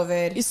know, got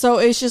COVID. so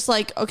it's just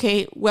like,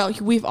 okay, well,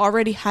 we've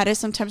already had it.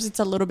 Sometimes it's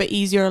a little bit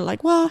easier,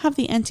 like, well, I have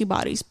the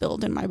antibodies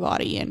built in my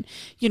body, and,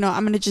 you know,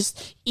 I'm going to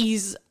just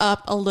ease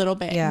up a little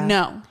bit. Yeah.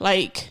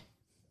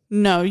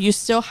 No, you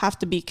still have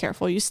to be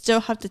careful. You still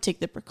have to take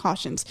the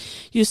precautions.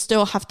 You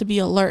still have to be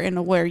alert and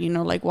aware, you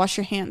know, like wash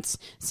your hands,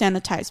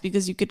 sanitize,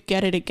 because you could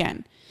get it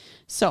again.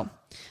 So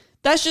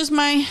that's just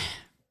my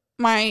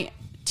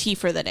tea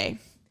for the day.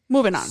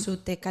 Moving on. Su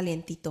té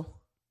calientito.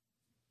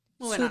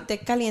 Moving Su on. té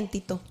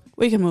calientito.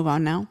 We can move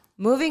on now.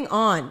 Moving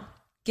on.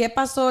 ¿Qué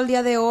pasó el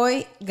día de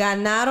hoy?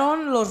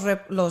 Ganaron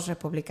los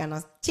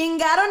republicanos.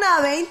 Chingaron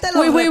a 20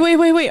 los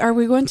Wait. Are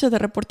we going to the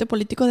reporte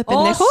político de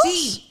pendejos? Oh,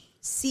 sí.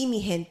 Sí,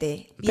 mi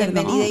gente.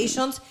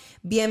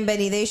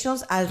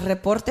 Bienvenidations al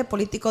reporte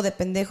político de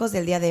pendejos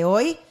del día de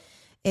hoy.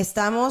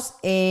 Estamos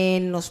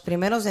en los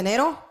primeros de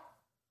enero.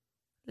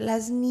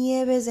 Las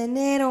nieves de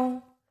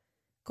enero.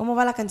 ¿Cómo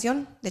va la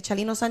canción de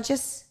Chalino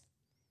Sánchez?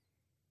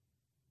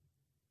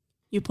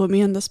 You put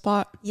me on the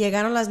spot.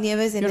 Llegaron las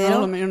nieves de Yo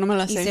enero no me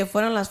la y sé. se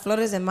fueron las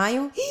flores de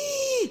mayo.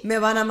 Me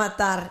van a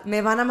matar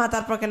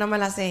porque no me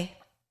la sé.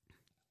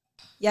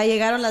 Ya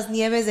llegaron las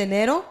nieves de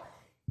enero.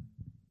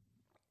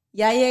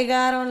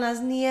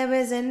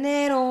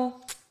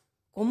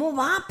 ¿Cómo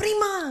va,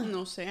 prima?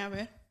 No sé, a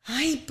ver.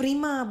 Ay,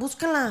 prima,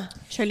 búscala.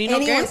 ¿Chalino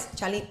Anyways,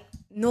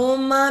 no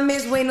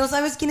mames, güey, ¿no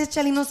sabes quién es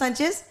Chalino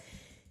Sánchez?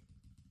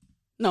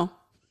 No.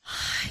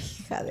 Ay,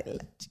 hija de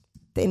la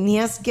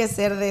tenías que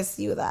ser de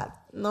ciudad.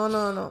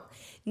 No.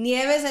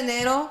 Nieves de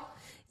enero.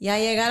 Ya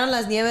llegaron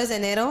las nieves de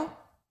enero.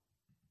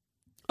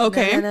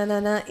 Okay.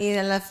 Y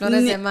de las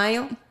flores de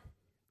mayo.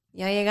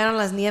 Ya llegaron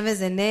las nieves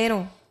de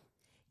enero.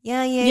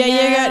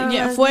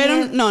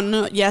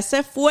 Ya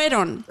se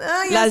fueron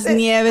las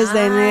nieves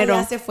de enero.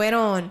 Ya se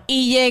fueron.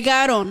 Y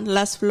llegaron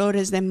las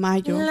flores de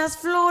mayo. Las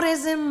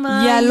flores de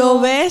mayo. ¿Ya lo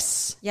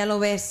ves? Ya lo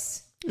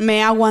ves. Me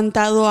he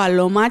aguantado a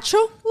lo macho.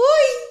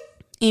 Uy.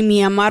 Y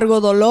mi amargo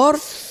dolor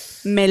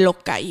me lo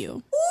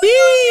callo.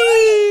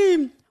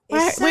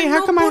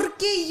 ¿Por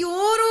qué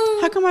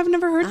lloro? How come I've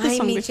never heard this Ay,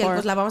 song Michelle, before?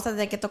 pues la vamos a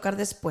tener que tocar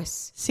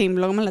después. Sí,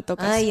 luego me la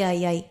tocas. Ay.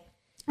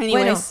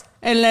 Anyways,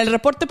 Bueno. el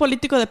reporte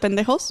político de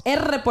pendejos. El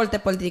reporte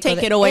político.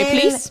 Take it away,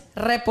 please.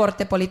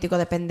 Reporte político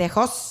de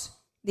pendejos.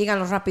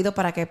 Díganlo rápido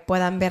para que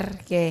puedan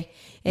ver que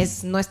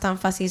no es tan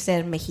fácil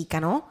ser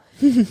mexicano.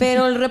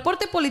 Pero el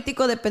reporte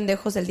político de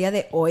pendejos del día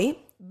de hoy,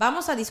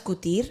 vamos a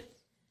discutir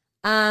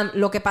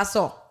lo que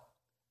pasó.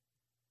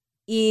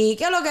 ¿Y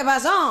qué es lo que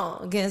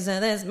pasó? Que se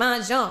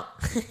desmayó.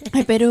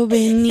 Ay, pero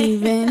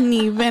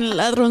ven,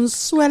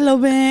 ladronzuelo,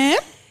 ven.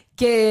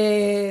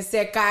 Que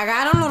se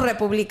cagaron los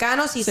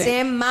republicanos y Sí.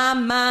 se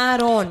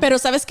mamaron. Pero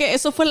 ¿sabes qué?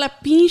 Eso fue la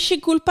pinche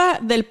culpa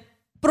del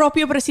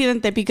propio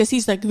presidente, because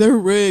he's like, they're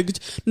rigged.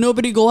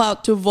 Nobody go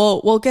out to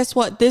vote. Well, guess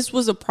what? This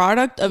was a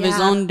product of his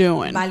Ya, own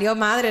doing. Valió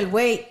madre el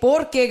güey.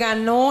 Porque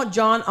ganó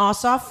John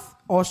Ossoff.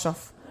 Oslo.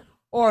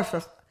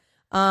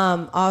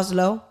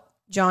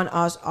 John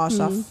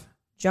Ossoff.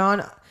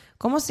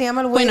 ¿Cómo se llama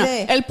el güey Bueno,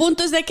 de...? el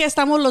punto es de que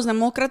estamos los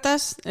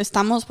demócratas,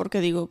 estamos porque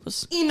digo,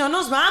 pues... Y no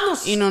nos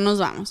vamos. Y no nos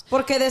vamos.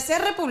 Porque de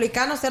ser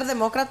republicano, ser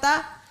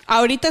demócrata...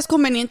 Ahorita es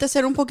conveniente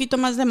ser un poquito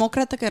más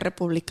demócrata que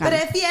republicano.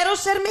 Prefiero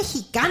ser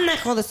mexicana,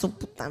 hijo de su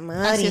puta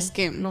madre. Así es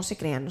que... No se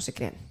crean, no se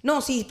crean. No,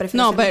 sí,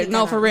 prefiero No, ser but mexicana.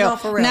 no, for real. No,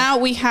 for real. Now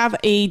we have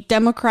a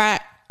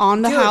Democrat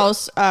on the Dude,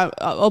 House.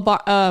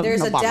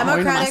 There's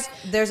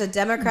a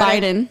Democratic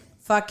Biden.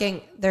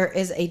 There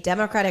is a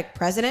Democratic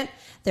president.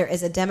 There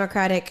is a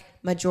Democratic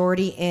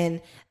majority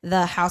in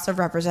the House of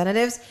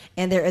Representatives,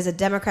 and there is a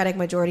Democratic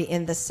majority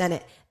in the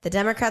Senate. The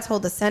Democrats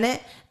hold the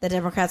Senate, the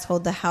Democrats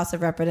hold the House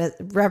of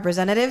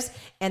Representatives,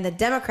 and the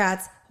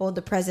Democrats hold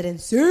the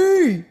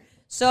presidency.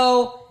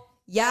 So,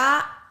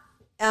 ya,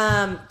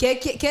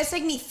 ¿qué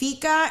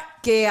significa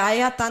que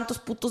haya tantos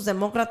putos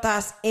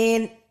demócratas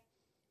en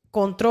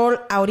control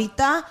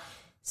ahorita?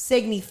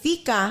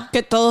 Significa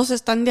Que todos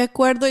están de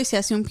acuerdo y se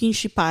hace un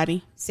pinche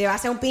party. se va a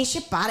hacer un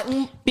pinche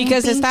party.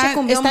 Because está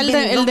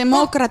el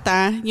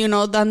demócrata, you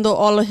know, dando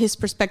all of his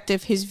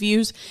perspective, his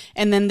views.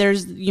 And then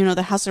there's, you know,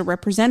 the House of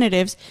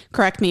Representatives.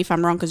 Correct me if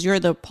I'm wrong, because you're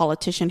the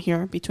politician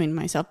here between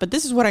myself. But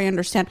this is what I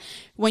understand.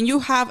 When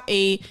you have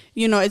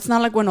you know, it's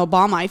not like when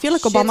Obama, I feel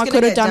like Shit's Obama gonna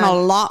could have get done a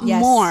lot Yes.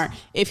 more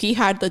if he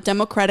had the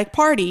Democratic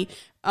Party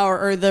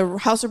or the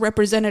House of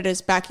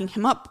Representatives backing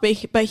him up.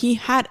 But he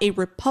had a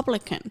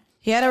Republican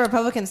He had a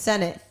Republican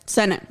Senate.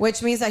 Senate.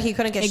 Which means that he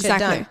couldn't get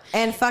Exactly. shit done.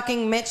 And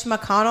fucking Mitch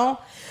McConnell.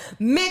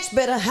 Mitch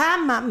better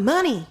have my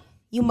money.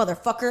 You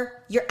motherfucker.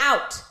 You're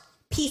out.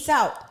 Peace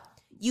out.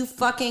 You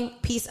fucking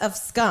piece of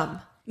scum.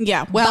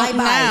 Yeah. Well,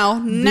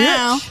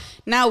 Bye-bye,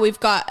 now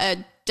we've got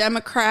a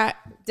Democratic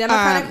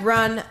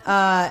run,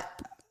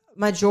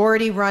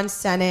 majority run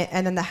Senate,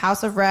 and then the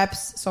House of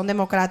Reps es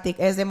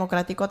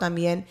democrático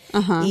también.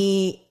 Uh-huh.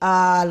 Y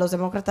los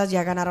demócratas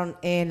ya ganaron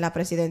en la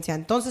presidencia.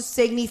 Entonces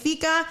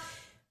significa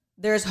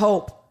there's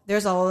hope.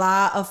 There's a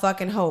lot of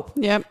fucking hope.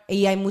 Yep.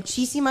 Y hay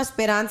muchísima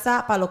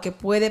esperanza para lo que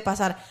puede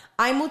pasar.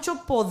 Hay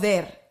mucho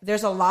poder.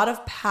 There's a lot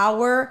of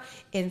power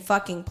in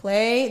fucking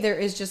play. There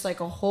is just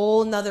like a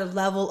whole nother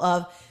level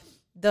of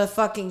the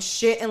fucking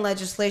shit and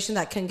legislation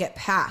that can get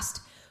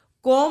passed.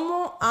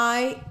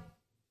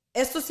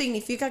 Esto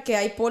significa que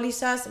hay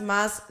pólizas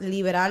más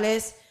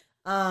liberales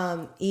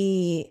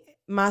y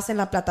más en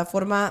la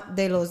plataforma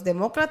de los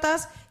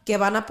demócratas que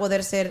van a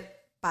poder ser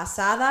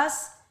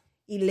pasadas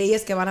y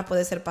leyes que van a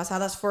poder ser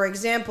pasadas. For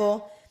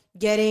example,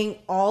 getting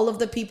all of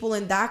the people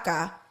in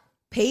DACA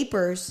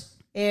papers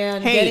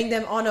and getting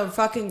them on a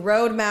fucking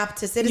roadmap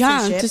to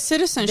citizenship. Yeah, to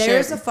citizenship.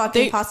 There's a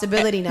fucking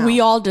possibility now.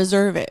 We all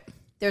deserve it.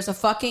 There's a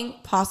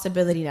fucking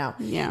possibility now.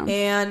 Yeah.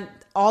 And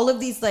all of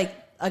these, like,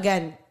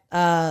 again,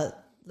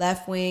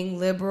 left-wing,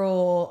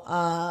 liberal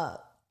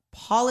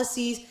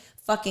policies,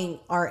 fucking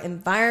our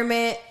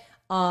environment,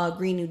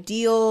 Green New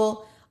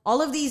Deal,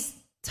 all of these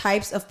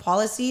types of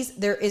policies,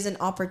 there is an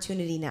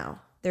opportunity now.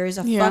 There is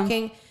a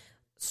fucking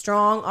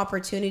strong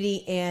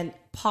opportunity and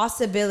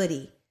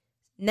possibility.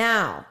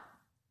 Now,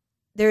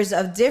 there's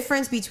a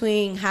difference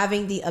between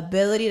having the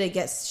ability to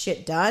get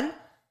shit done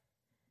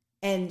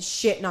and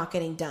shit not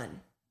getting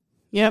done.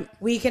 Yep.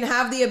 We can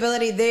have the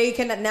ability, they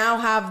can now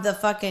have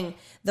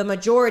the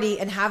majority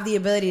and have the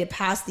ability to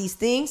pass these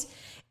things.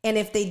 And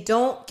if they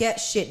don't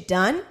get shit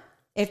done,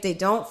 if they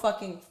don't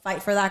fucking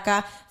fight for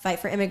DACA, fight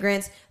for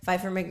immigrants, fight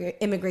for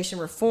immigration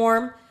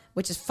reform,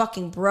 which is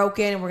fucking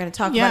broken, and we're going to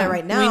talk about it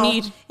right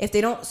now. If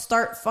they don't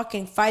start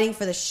fucking fighting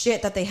for the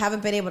shit that they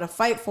haven't been able to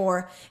fight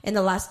for in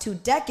the last 2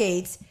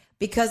 decades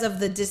because of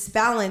the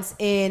disbalance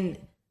in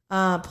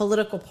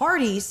political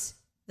parties,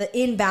 the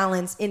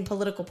imbalance in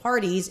political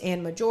parties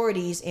and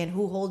majorities, and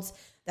who holds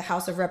the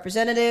House of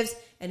Representatives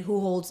and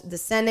who holds the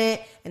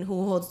Senate and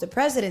who holds the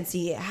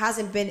presidency, it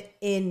hasn't been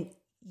in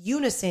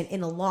unison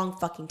in a long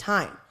fucking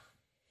time.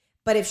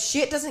 But if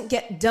shit doesn't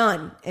get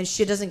done and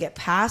shit doesn't get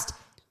passed,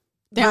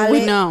 then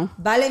we know.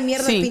 Vale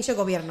mierda el pinche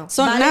gobierno.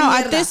 So vale now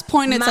mierda. at this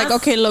point, it's like,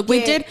 okay, look,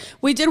 we did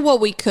what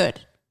we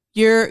could.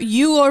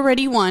 You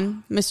already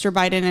won, Mr.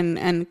 Biden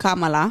and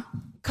Kamala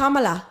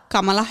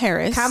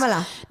Harris.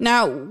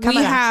 Now we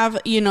have,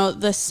 you know,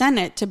 the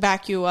Senate to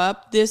back you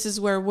up. This is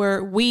where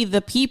we,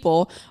 the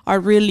people,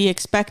 are really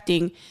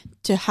expecting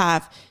to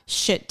have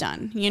shit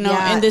done, you know,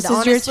 and this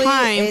is your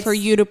time for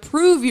you to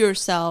prove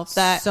yourself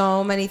that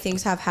so many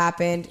things have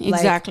happened.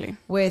 Exactly. Like,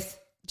 with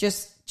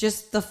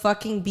just the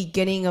fucking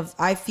beginning of,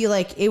 I feel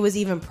like it was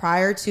even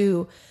prior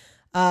to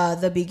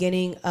the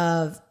beginning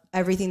of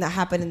everything that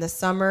happened in the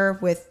summer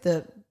with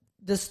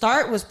the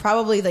start was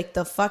probably like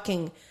the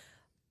fucking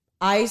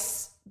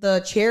ice,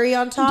 the cherry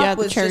on top. Yeah,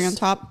 the cherry on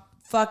top.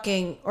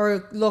 Fucking,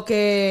 or lo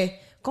que,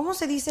 ¿cómo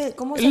se dice?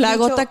 La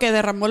gota que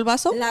derramó el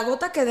vaso. La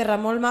gota que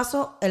derramó el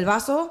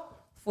vaso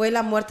fue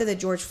la muerte de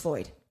George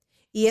Floyd.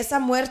 Y esa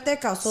muerte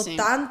causó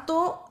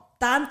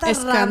tanta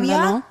escándalo.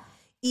 Rabia.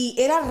 Y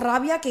era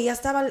rabia que ya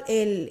estaba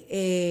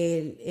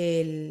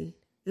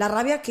la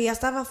rabia que ya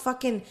estaba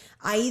fucking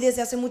ahí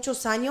desde hace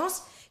muchos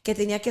años que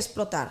tenía que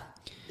explotar.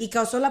 Y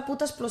causó la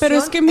puta explosión.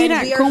 Pero es que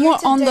mira, como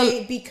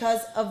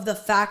because of the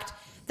fact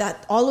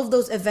that all of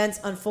those events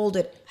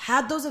unfolded.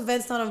 Had those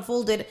events not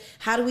unfolded,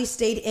 had we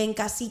stayed in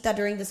casita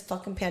during this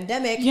fucking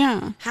pandemic,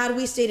 had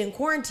we stayed in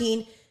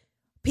quarantine,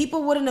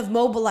 people wouldn't have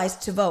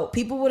mobilized to vote.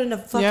 People wouldn't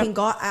have fucking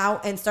got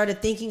out and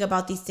started thinking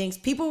about these things.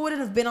 People wouldn't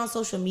have been on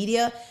social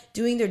media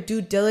doing their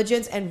due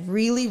diligence and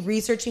really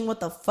researching what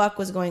the fuck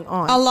was going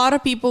on. A lot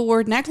of people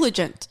were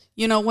negligent,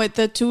 you know, with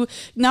the two.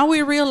 Now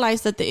we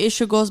realize that the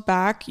issue goes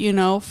back, you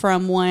know,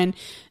 from when,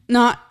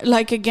 not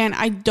like, again,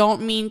 I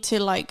don't mean to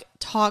like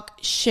talk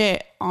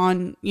shit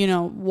on, you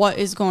know, what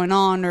is going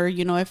on, or,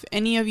 you know, if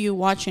any of you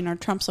watching are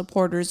Trump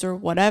supporters or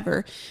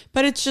whatever,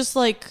 but it's just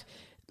like,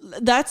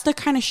 that's the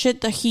kind of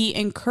shit that he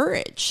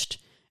encouraged.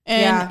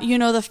 And you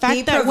know, the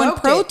fact that when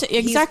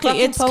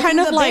exactly, it's kind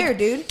of like bear,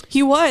 dude.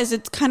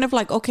 It's kind of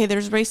like, okay,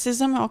 there's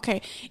racism,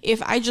 okay,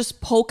 if I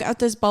just poke at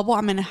this bubble,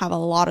 I'm gonna have a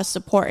lot of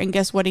support. And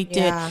guess what he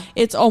did?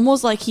 It's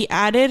almost like he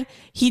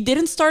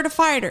didn't start a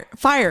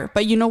fire,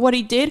 but you know what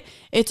he did?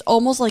 It's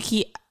almost like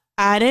he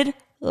added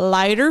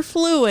lighter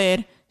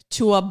fluid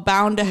to a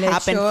bound to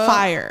happen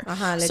fire.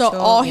 So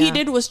all he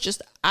did was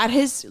just add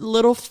his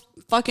little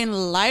fucking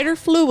lighter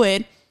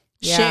fluid.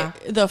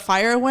 Shit, the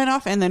fire went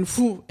off, and then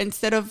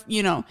instead of,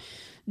 you know,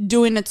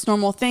 doing its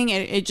normal thing,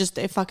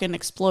 it fucking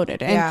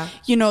exploded. And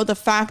you know, the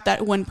fact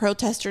that when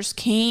protesters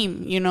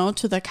came, you know,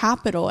 to the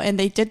Capitol and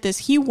they did this,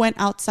 he went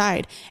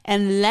outside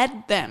and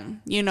led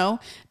them, you know,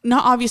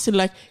 not obviously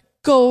like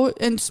go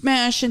and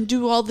smash and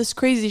do all this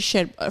crazy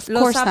shit. Of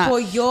course not.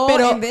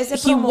 Pero en vez de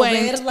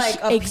promover like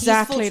a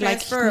peaceful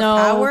transfer of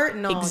power.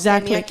 No,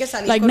 exactly.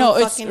 Like, no,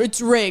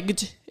 it's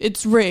rigged.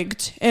 It's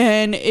rigged.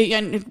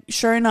 And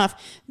sure enough,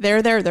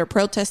 they're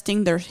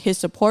protesting. They're his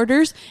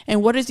supporters.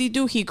 And what does he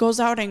do? He goes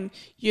out and,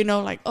 you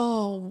know, like,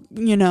 oh,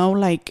 you know,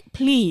 like,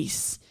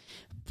 please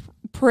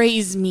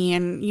praise me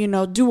and, you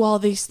know, do all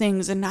these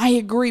things. And I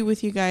agree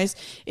with you guys.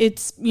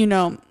 It's, you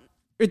know,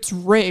 it's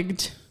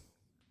rigged.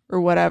 Or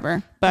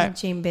whatever, but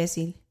pinche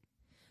imbécil.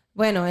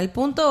 Bueno, el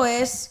punto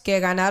es que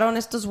ganaron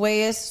estos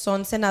güeyes,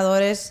 son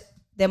senadores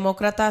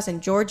demócratas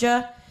in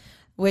Georgia,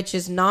 which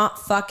is not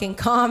fucking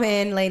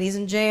common, ladies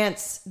and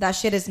gents. That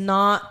shit is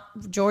not.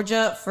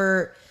 Georgia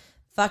for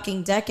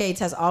fucking decades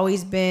has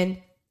always been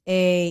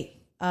a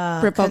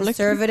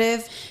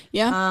conservative,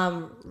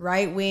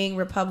 right-wing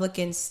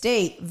Republican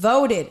state.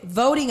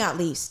 Voting at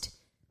least.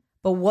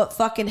 But what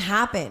fucking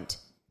happened?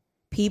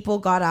 People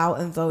got out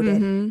and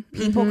voted.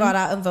 People got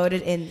out and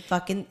voted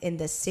in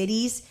the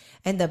cities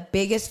and the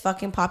biggest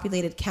fucking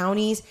populated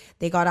counties.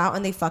 They got out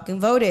and they fucking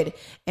voted.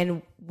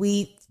 And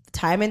we,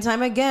 time and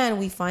time again,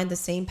 we find the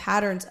same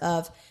patterns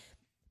of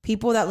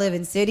people that live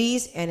in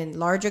cities and in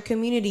larger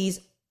communities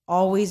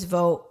always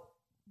vote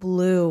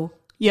blue.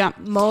 Yeah.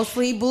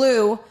 Mostly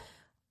blue.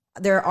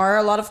 There are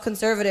a lot of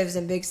conservatives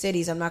in big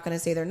cities. I'm not going to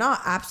say they're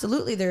not.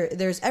 Absolutely.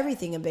 There's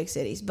everything in big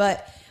cities,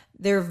 but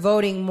they're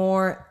voting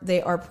more.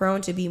 They are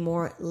prone to be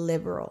more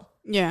liberal.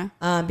 Yeah.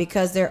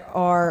 Because there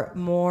are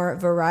more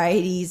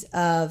varieties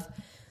of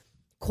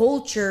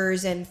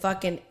cultures and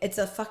it's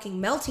a fucking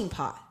melting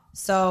pot.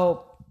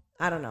 So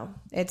I don't know.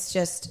 It's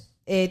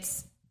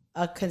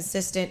a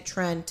consistent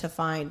trend to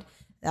find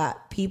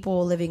that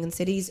people living in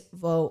cities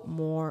vote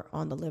more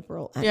on the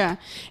liberal end. Yeah,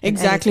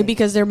 exactly.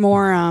 Because they're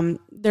more,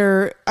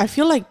 I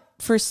feel like,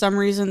 for some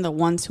reason, the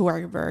ones who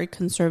are very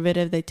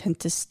conservative, they tend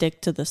to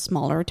stick to the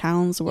smaller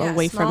towns,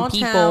 away from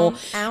people,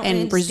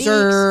 and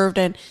reserved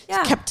and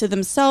kept to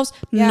themselves.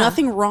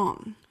 Nothing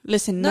wrong.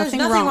 Listen, There's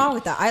nothing wrong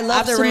with that. I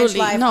love the ranch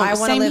life. No, I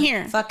want to live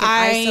here. Fucking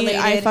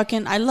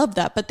isolated. I love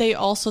that. But they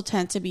also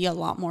tend to be a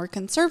lot more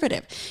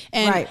conservative.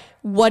 And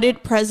what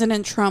did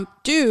President Trump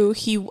do?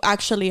 He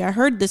actually, I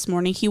heard this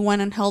morning, he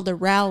went and held a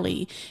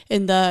rally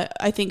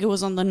I think it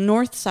was on the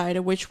north side,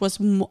 which was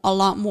a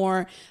lot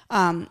more,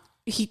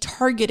 he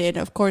targeted,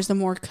 of course, the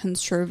more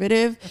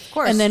conservative. Of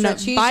course. And then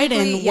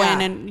Biden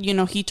went and, you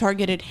know, he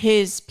targeted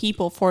his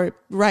people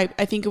I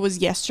think it was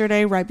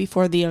yesterday, right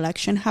before the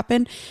election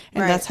happened.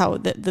 And that's how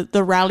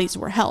the rallies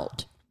were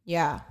held.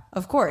 Yeah,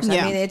 of course.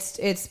 I mean, it's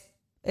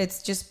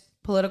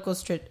just political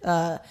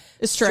strategy.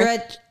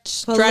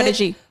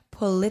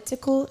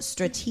 Political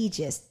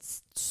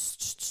strategists.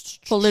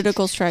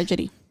 Political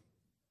strategy.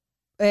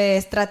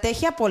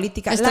 Estrategia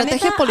política.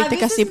 Estrategia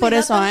política, sí, por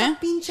eso,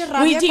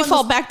 We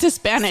default back to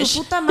Spanish.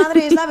 Su puta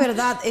madre, es la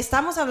verdad.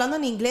 Estamos hablando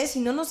en inglés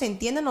y no nos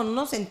entienden o no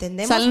nos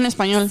entendemos. Sale en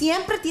español.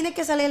 Siempre tiene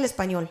que salir el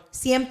español.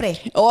 Siempre.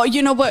 Oh,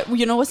 you know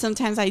what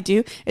sometimes I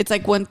do? It's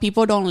like when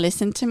people don't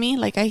listen to me,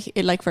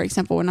 like for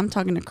example, when I'm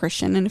talking to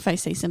Christian and if I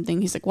say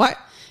something, he's like, what?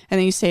 And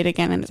then you say it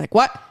again and it's like,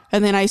 what?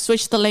 And then I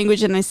switch the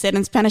language and I said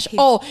in Spanish, you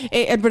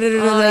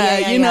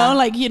know,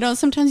 like, you know,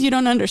 sometimes you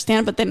don't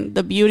understand, but then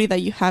the beauty that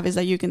you have is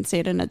that you can say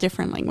it in a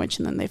different language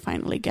and then they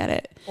finally get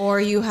it. Or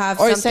you have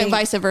say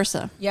vice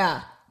versa.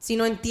 Yeah. Si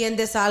no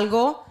entiendes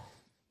algo,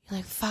 you're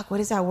like, fuck,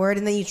 what is that word?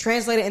 And then you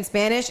translate it in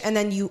Spanish and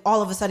then you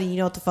all of a sudden you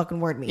know what the fucking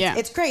word means. Yeah.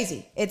 It's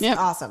crazy. It's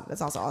awesome.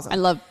 It's also awesome. I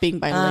love being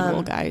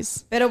bilingual,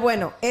 guys. Pero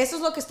bueno, eso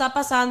es lo que está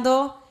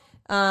pasando.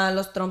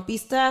 Los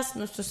trumpistas,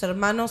 nuestros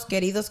hermanos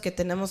queridos que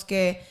tenemos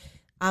que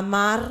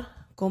amar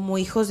como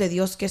hijos de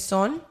Dios que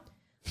son.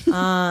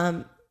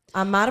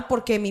 Amar,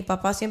 porque mi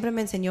papá siempre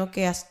me enseñó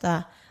que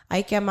hasta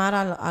hay que amar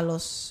a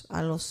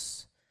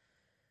nuestros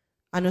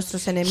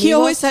enemigos. He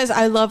always says,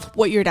 I love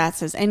what your dad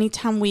says.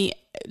 Anytime we,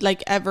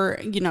 like, ever,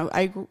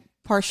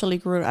 partially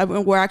grew.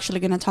 We're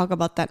actually going to talk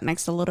about that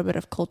next, a little bit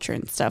of culture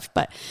and stuff.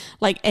 But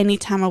like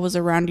anytime I was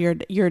around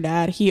your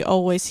dad,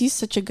 he's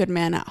such a good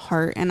man at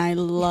heart, and I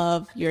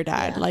love your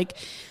dad. Like,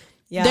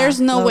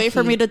 there's no way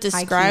for me to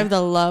describe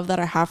the love that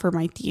I have for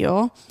my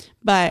tío,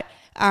 but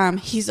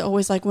he's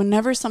always like,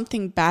 whenever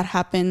something bad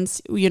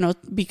happens,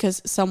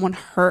 because someone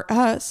hurt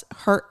us,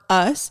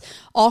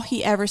 all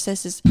he ever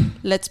says is,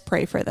 let's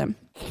pray for them.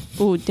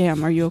 Oh,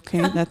 damn, are you okay?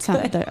 That's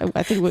not,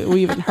 I think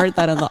we even heard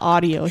that on the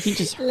audio.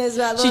 Les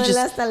va a doler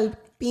hasta el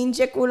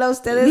pinche culo a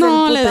ustedes.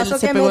 No,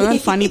 se pegó el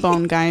funny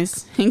bone,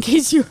 guys. In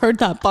case you heard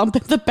that bump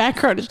in the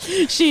background,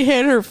 she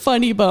hit her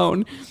funny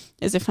bone.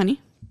 Is it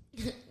funny?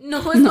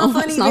 No, it's not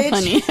funny, it's not bitch.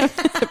 funny.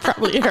 It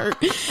probably hurt.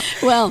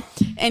 Well,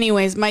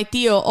 anyways, my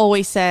tío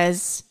always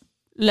says,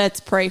 let's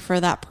pray for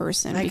that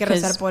person. Hay que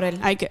rezar por él.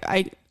 Hay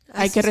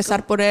que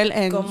rezar por él,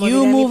 and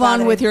you move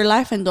on with your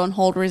life and don't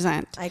hold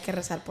resent. Hay que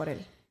rezar por él.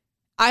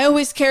 I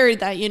always carried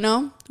that,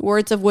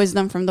 words of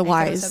wisdom from the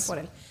wise.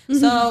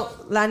 So,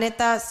 la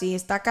neta, sí,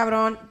 está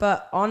cabrón.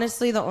 But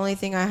honestly, the only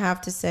thing I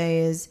have to say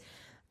is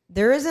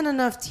there isn't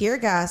enough tear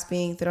gas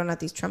being thrown at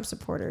these Trump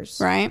supporters.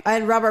 Right.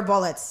 And rubber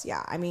bullets.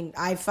 Yeah. I mean,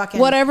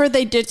 whatever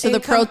they did to the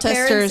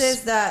protesters.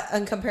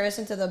 In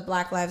comparison to the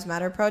Black Lives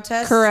Matter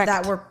protests. Correct.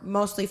 That were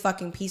mostly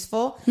fucking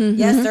peaceful. Mm-hmm.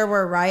 Yes, there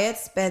were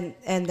riots,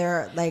 and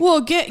they're like...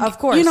 Well, of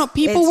course.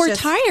 People were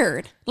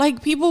tired.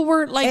 Like, people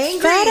were, like,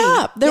 angry. Fed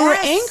up. They were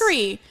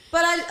angry.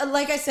 But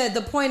like I said,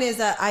 the point is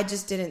that I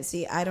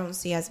don't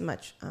see as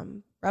much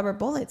rubber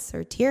bullets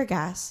or tear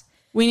gas.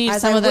 We need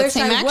some of that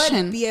same action.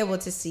 I would be able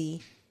to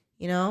see...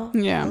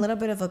 Yeah. A little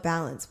bit of a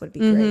balance would be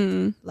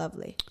great.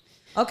 Lovely.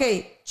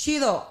 Okay,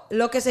 chido.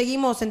 Lo que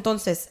seguimos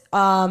entonces.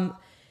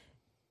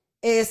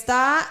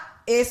 Está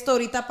esto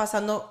ahorita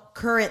pasando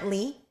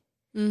currently.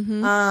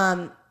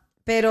 Mm-hmm.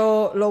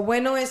 Pero lo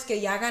bueno es que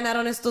ya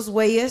ganaron estos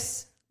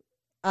güeyes.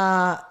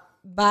 Va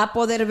a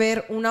poder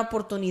ver una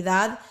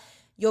oportunidad.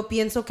 Yo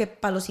pienso que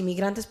para los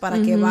inmigrantes,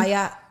 para que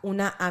vaya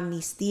una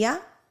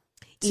amnistía.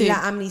 Sí. Y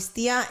la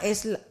amnistía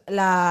es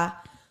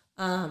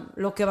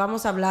lo que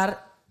vamos a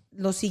hablar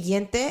lo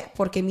siguiente,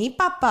 porque mi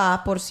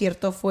papá, por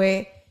cierto,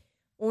 fue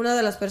una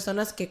de las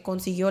personas que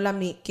consiguió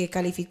que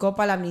calificó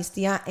para la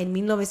amnistía en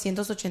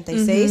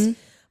 1986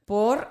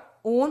 por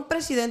un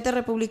presidente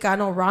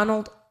republicano,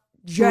 Ronald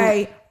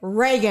J.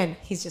 Reagan.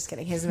 He's just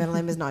kidding. His middle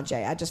name is not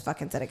J. I just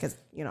fucking said it because,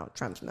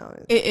 Trump's middle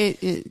name.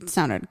 It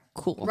sounded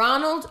cool.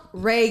 Ronald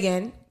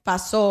Reagan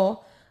pasó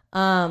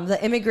the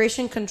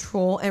Immigration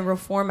Control and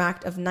Reform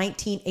Act of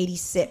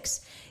 1986.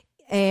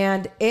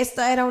 And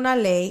esta era una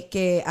ley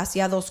que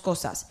hacía dos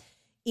cosas.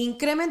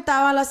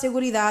 Incrementaba la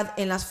seguridad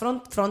en las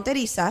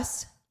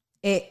fronterizas.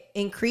 It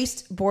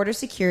increased border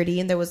security.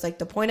 And there was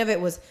the point of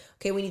it was,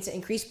 okay, we need to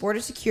increase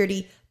border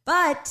security.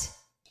 But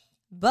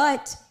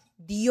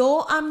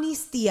dio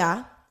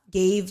amnistía,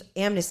 gave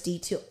amnesty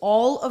to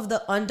all of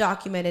the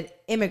undocumented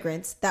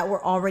immigrants that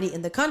were already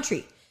in the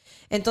country.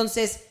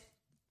 Entonces,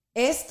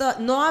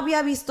 no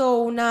había visto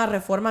una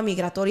reforma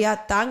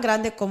migratoria tan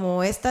grande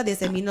como esta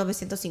desde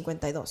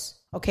 1952.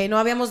 Okay, no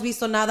habíamos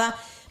visto nada.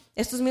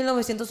 Estos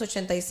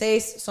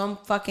 1986 son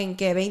fucking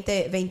que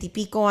 20 y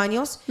pico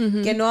años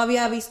que no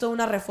había visto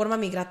una reforma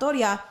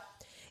migratoria,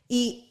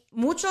 y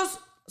muchos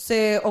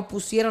se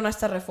opusieron a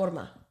esta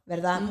reforma,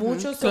 ¿verdad?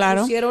 Muchos se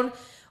opusieron.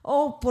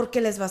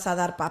 Porque les vas a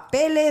dar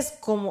papeles,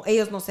 como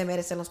ellos no se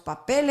merecen los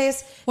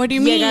papeles. What do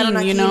you mean?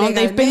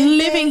 They've been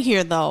living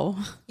here though.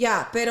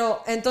 Yeah,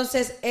 pero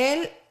entonces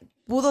él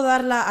pudo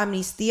dar la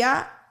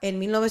amnistía en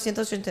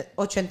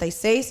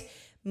 1986.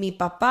 Mi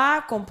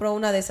papá compró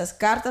una de esas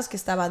cartas que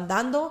estaban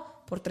dando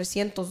por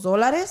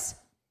 $300.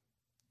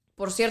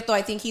 Por cierto,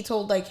 I think he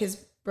told his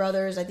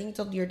brothers, I think he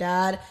told your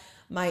dad,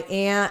 my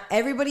aunt,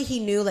 everybody he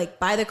knew,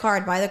 buy the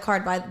card, buy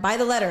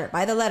the letter,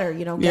 get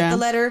the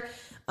letter.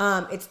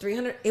 It's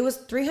 $300. It was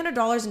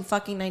 $300 in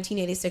fucking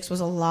 1986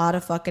 was a lot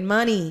of fucking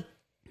money.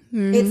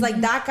 Mm-hmm. It's like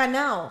DACA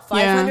now.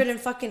 500 and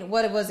fucking,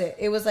 what was it?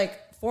 It was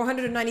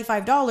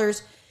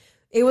 $495.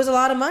 It was a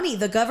lot of money.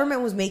 The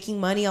government was making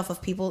money off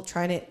of people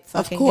trying to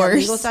fucking get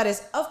legal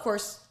status. Of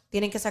course,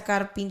 tienen que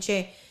sacar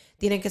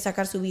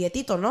su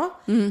billetito, ¿no?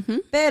 Mm-hmm.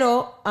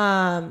 Pero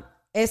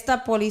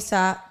esta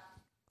póliza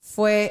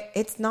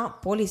it's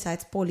not póliza,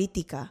 it's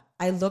política.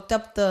 I looked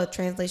up the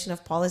translation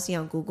of policy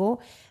on Google,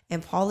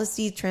 and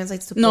policy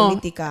translates to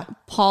política.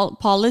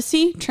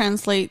 Policy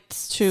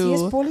translates to... ¿Sí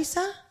es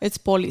póliza? It's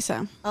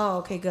póliza. Oh,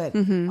 okay, good.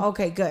 Mm-hmm.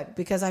 Okay, good.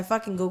 Because I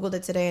fucking Googled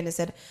it today and it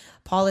said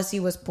policy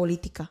was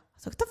política. I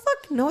was like, what the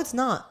fuck? No, it's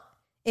not.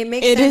 It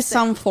makes sense. It is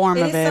some form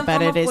of it,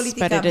 but it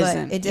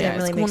isn't. It didn't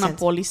really make sense. Es como una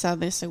póliza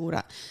de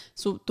segura.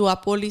 Tu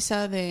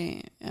póliza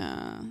de...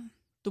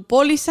 tu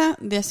póliza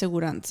de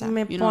aseguranza.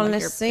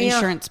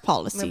 Insurance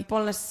policy. Me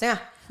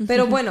policea.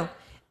 Pero bueno,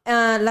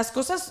 las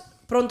cosas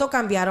pronto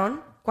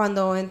cambiaron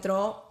cuando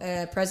entró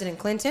President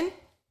Clinton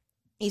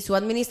y su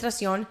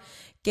administración,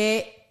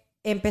 que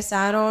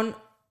empezaron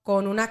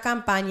con una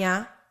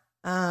campaña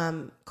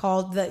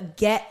called the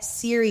Get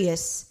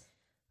Serious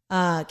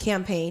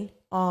campaign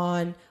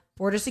on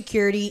border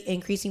security,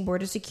 increasing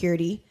border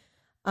security.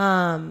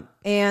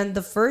 And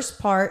the first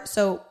part,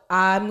 so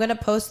I'm going to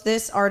post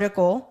this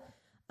article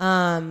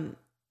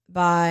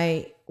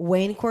by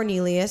Wayne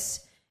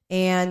Cornelius,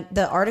 and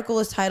the article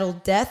is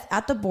titled Death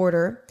at the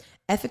Border,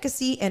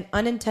 Efficacy and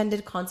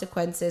Unintended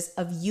Consequences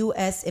of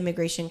U.S.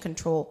 Immigration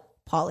Control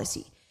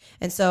Policy.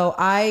 And so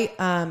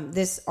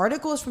this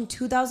article is from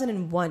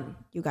 2001,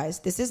 you guys.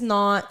 This is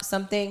not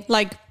something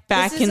like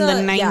back in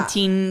the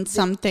 19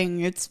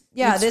 something. It's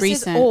this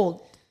recent. is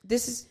old.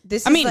 This is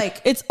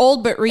like it's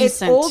old but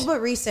recent. It's old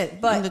but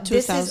recent, but in the 2000s.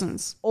 This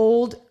is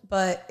old,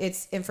 but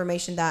it's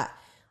information that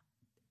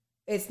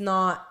it's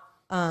not.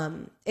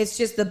 It's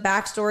just the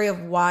backstory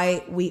of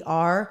why we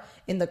are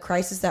in the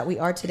crisis that we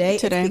are today.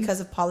 It's because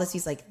of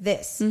policies like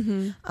this.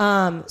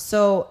 Mm-hmm.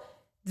 So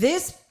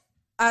this,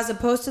 as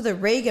opposed to the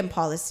Reagan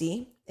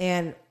policy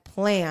and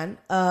plan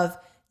of,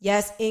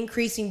 yes,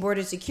 increasing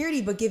border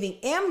security, but giving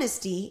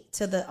amnesty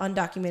to the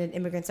undocumented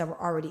immigrants that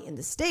were already in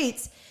the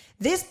States,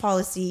 this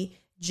policy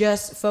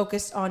just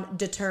focused on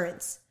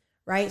deterrence,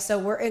 right? So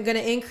we're going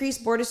to increase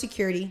border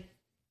security.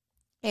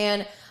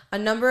 And a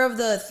number of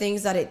the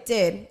things that it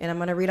did, and I'm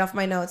going to read off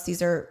my notes.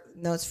 These are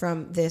notes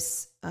from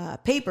this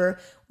paper,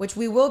 which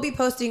we will be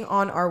posting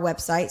on our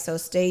website. So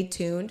stay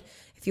tuned.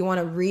 If you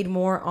want to read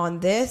more on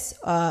this,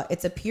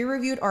 it's a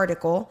peer-reviewed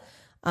article.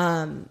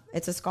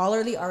 It's a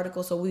scholarly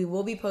article. So we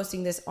will be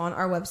posting this on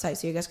our website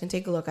so you guys can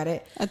take a look at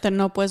it. At the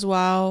No Pues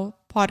Wow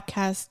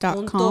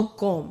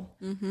podcast.com.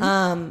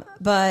 Mm-hmm.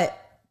 But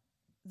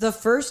the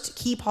first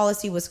key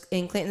policy was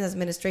in Clinton's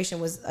administration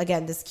was,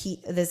 again, this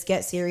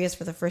Get Serious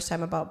for the first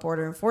time about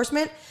border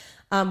enforcement.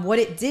 What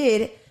it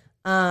did,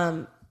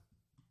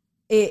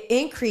 it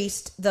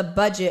increased the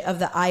budget of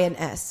the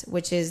INS,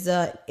 which is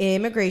the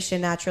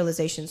Immigration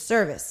Naturalization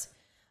Service.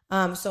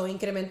 So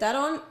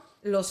incrementaron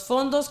los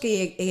fondos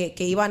que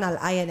iban al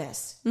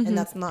INS. Mm-hmm.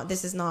 And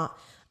this is not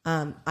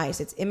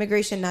ICE. It's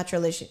Immigration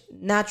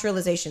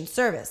Naturalization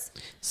Service.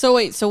 So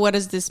wait, so what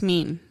does this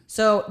mean?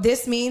 So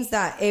this means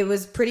that it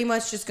was pretty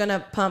much just going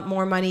to pump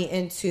more money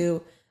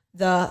into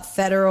the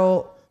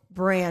federal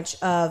branch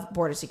of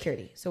border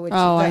security. So the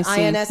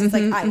INS is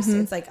like ICE.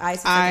 Mm-hmm. It's like ICE.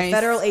 It's like a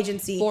federal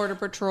agency. Border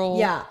Patrol.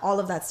 Yeah, all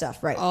of that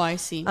stuff. Right. Oh, I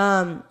see.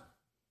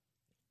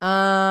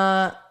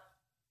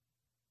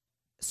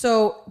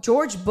 So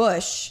George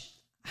Bush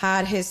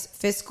had his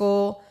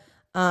fiscal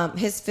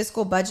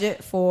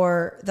budget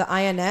for the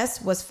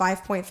INS was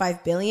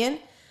 $5.5 billion.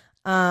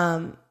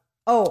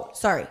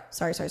 Sorry.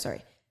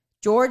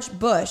 George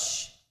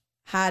Bush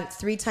had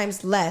 3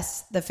 times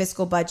less the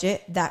fiscal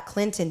budget that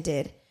Clinton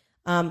did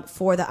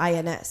for the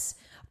INS.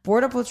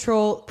 Border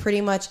Patrol pretty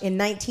much in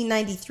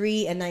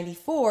 1993 and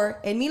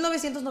 94, en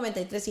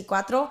 1993 y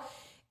 4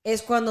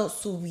 es cuando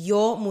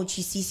subió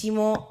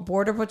muchísimo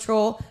Border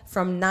Patrol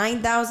from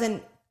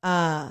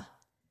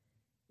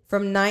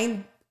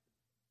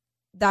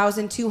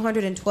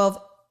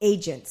 9,212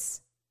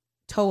 agents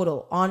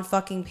total on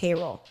fucking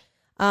payroll.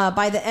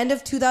 By the end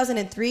of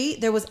 2003,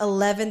 there was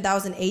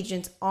 11,000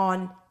 agents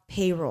on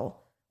payroll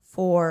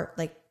for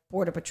like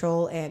Border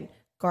Patrol and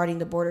guarding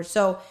the border.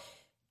 So,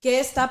 ¿qué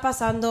está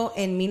pasando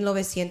en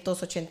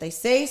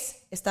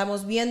 1986?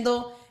 Estamos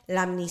viendo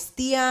la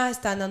amnistía,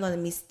 están dando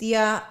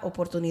amnistía,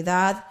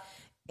 oportunidad.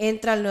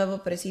 Entra el nuevo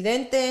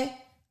presidente,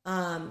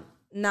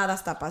 nada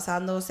está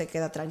pasando, se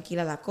queda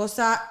tranquila la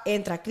cosa.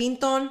 Entra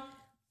Clinton,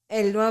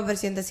 el nuevo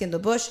presidente siendo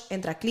Bush,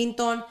 entra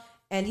Clinton,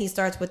 and he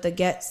starts with the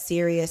Get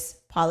Serious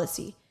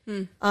policy.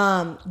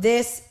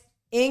 This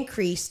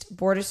increased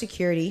border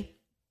security,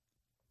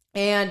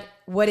 and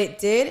what it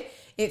did,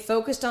 it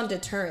focused on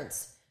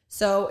deterrence.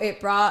 So it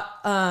brought,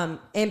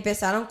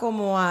 empezaron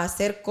como a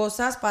hacer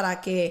cosas para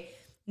que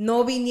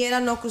no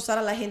viniera, no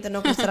cruzara la gente,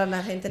 no cruzara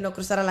la gente, no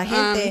cruzara la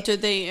gente.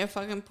 Did they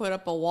fucking put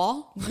up a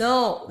wall?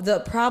 No,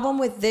 the problem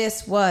with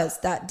this was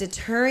that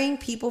deterring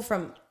people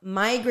from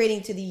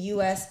migrating to the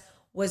U.S.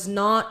 was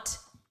not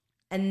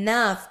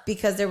enough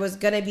because there was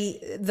going to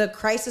be, the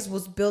crisis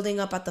was building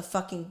up at the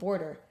fucking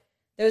border.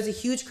 There was a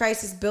huge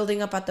crisis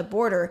building up at the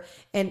border,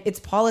 and it's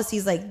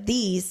policies like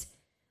these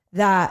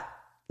that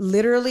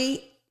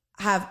literally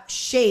have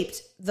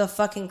shaped the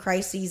fucking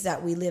crises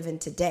that we live in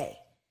today.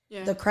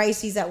 Yeah. The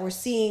crises that we're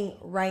seeing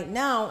right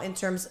now in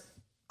terms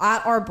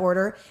at our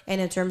border and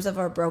in terms of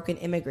our broken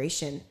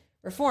immigration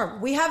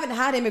reform. We haven't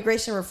had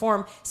immigration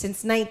reform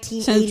since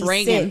 1986. Since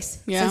Reagan.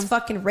 Yeah. Since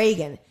fucking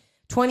Reagan.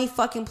 20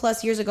 fucking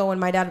plus years ago when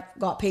my dad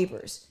got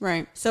papers.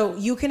 Right. So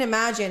you can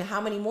imagine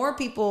how many more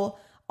people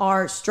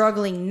are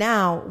struggling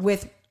now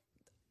with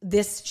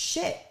this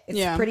shit.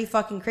 It's pretty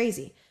fucking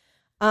crazy.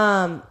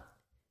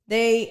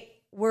 They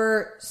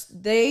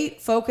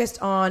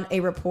focused on a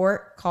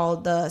report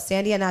called the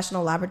Sandia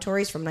National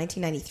Laboratories from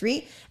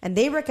 1993, and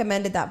they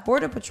recommended that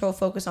Border Patrol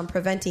focus on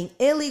preventing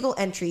illegal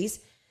entries,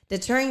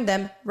 deterring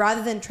them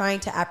rather than trying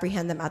to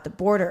apprehend them at the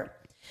border.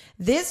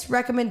 This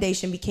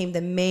recommendation became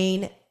the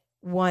main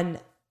one,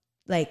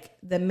 like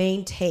the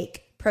main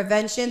take,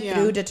 prevention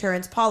through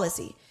deterrence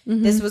policy.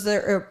 This was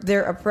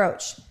their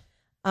approach.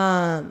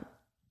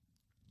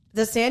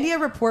 The Sandia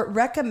report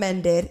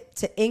recommended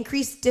to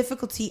increase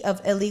difficulty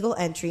of illegal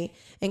entry,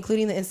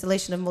 including the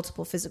installation of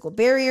multiple physical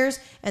barriers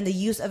and the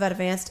use of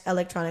advanced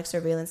electronic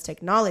surveillance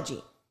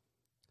technology.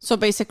 So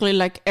basically,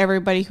 like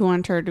everybody who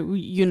entered,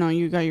 you know,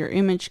 you got your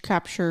image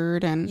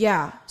captured and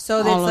yeah. So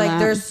it's like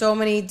there's so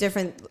many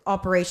different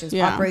operations.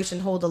 Yeah. Operation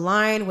Hold the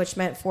Line, which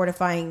meant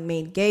fortifying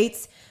main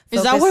gates.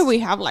 Is that why we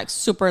have like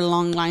super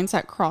long lines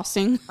at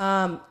crossing?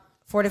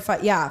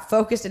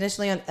 Focused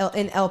initially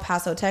in El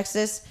Paso,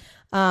 Texas.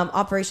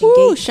 Operation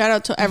Gate. Shout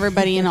out to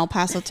everybody in El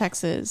Paso,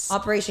 Texas.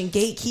 Operation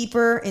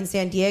Gatekeeper in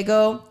San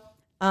Diego.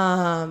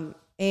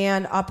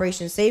 And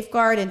Operation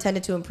Safeguard,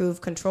 intended to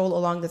improve control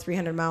along the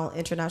 300-mile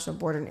international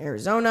border in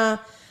Arizona.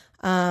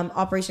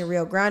 Operation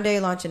Rio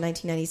Grande, launched in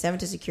 1997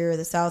 to secure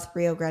the South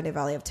Rio Grande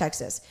Valley of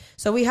Texas.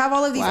 So we have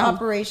all of these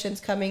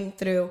operations coming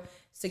through,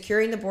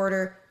 securing the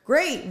border.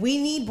 Great,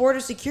 we need border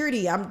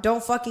security.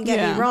 Don't fucking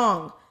get me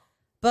wrong.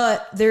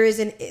 But there is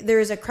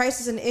a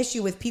crisis and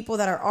issue with people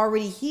that are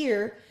already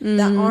here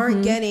that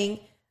aren't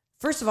getting...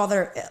 First of all,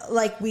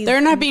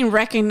 they're not being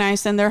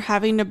recognized, and they're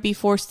having to be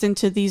forced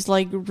into these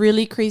like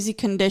really crazy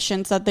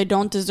conditions that they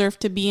don't deserve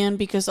to be in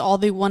because all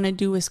they want to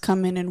do is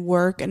come in and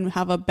work and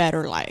have a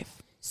better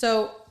life.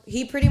 So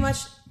he pretty much,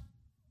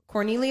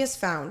 Cornelius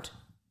found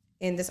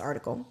in this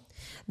article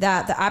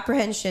that the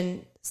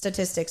apprehension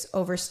statistics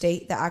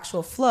overstate the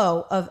actual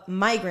flow of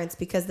migrants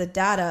because the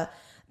data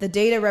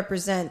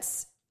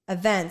represents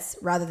events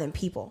rather than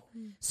people.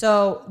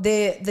 So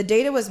the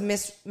data was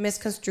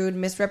misconstrued,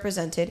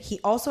 misrepresented. He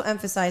also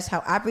emphasized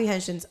how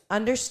apprehensions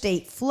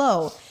understate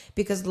flow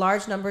because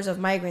large numbers of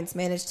migrants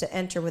managed to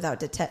enter without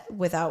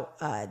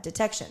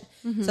detection.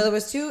 So there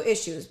was two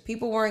issues.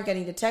 People weren't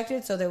getting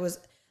detected, so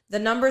the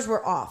numbers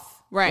were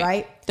off.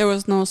 Right? There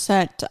was no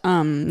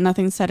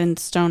nothing set in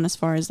stone as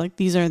far as like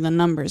these are the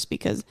numbers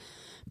because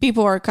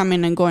people are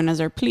coming and going as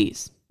they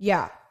please.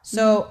 Yeah.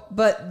 So,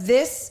 but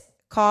this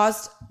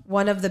caused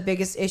one of the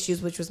biggest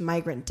issues, which was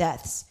migrant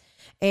deaths.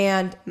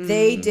 And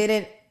they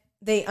didn't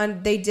think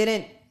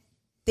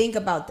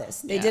about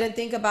this. They didn't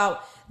think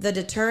about the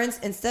deterrence.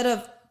 Instead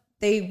of,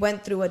 they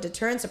went through a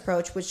deterrence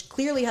approach, which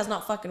clearly has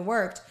not fucking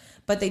worked,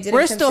 but they didn't.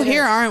 We're still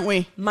here, aren't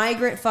we?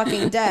 Migrant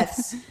fucking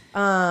deaths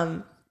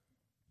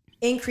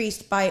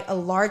increased by a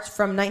large,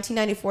 from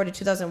 1994 to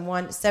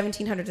 2001,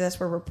 1,700 deaths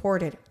were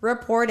reported.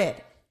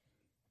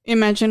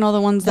 Imagine all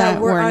the ones that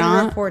were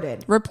not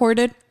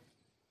reported.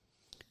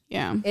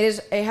 Yeah.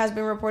 It has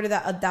been reported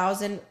that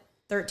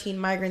 1,013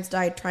 migrants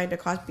died trying to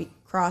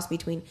cross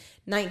between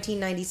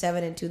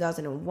 1997 and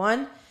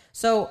 2001.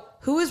 So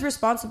who is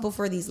responsible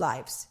for these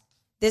lives?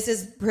 This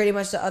is pretty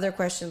much the other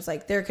questions.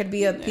 Like there could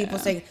be people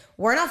saying,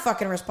 we're not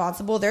fucking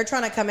responsible. They're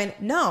trying to come in.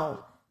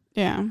 No.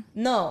 Yeah.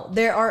 No.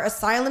 There are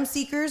asylum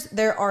seekers.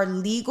 There are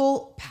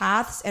legal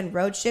paths and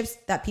roadships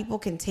that people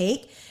can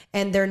take,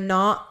 and they're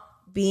not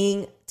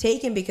being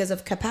taken because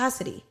of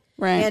capacity.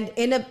 Right.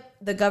 And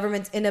the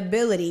government's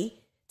inability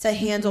to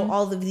handle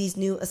all of these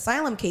new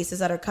asylum cases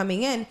that are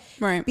coming in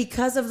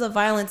because of the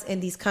violence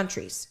in these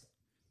countries,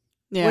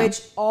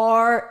 which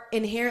are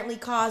inherently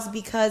caused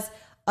because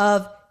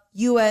of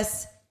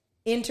U.S.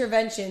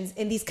 interventions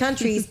in these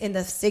countries in the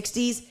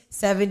 60s,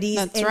 70s,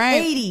 and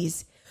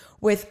 80s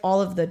with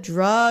all of the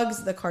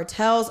drugs, the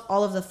cartels,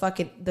 all of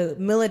the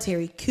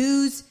military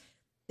coups.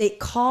 It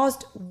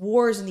caused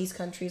wars in these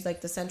countries,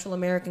 like the Central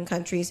American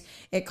countries.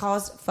 It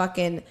caused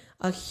fucking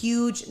a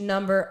huge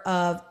number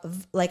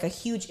of, like a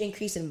huge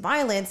increase in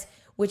violence,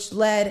 which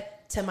led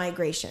to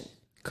migration.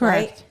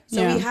 Correct. Right?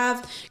 So we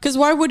have... Because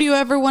why would you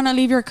ever want to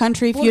leave your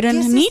country if you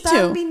didn't need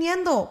to?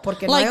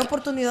 Porque no hay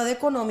oportunidad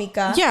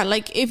económica. Yeah,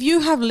 like if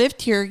you have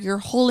lived here your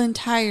whole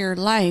entire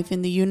life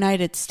in the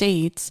United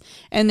States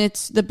and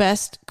it's the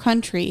best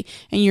country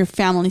and your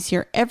family's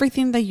here,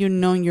 everything that you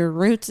know in your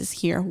roots is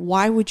here,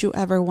 why would you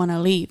ever want to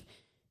leave?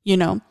 You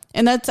know?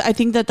 And I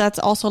think that's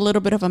also a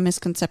little bit of a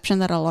misconception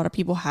that a lot of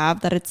people have,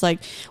 that it's like,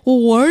 well,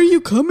 why are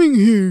you coming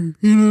here?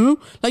 You know?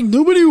 Like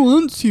nobody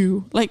wants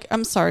you. Like,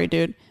 I'm sorry,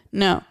 dude.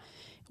 No.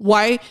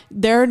 Why?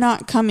 They're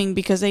not coming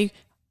because they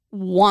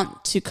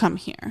want to come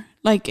here.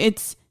 Like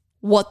it's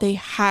what they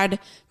had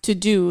to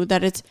do,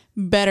 that it's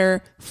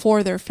better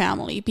for their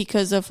family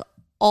because of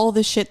all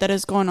the shit that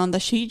is going on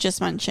that she just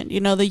mentioned.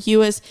 You know, the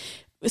U.S.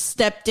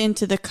 stepped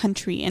into the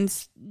country and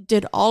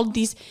did all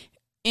these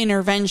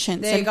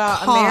interventions.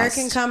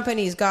 American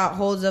companies got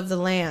holds of the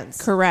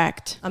lands.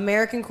 Correct.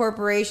 American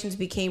corporations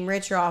became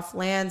richer off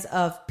lands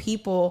of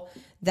people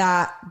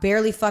that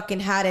barely fucking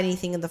had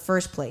anything in the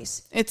first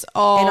place. And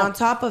on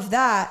top of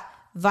that,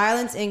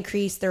 violence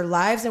increased. Their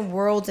lives and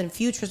worlds and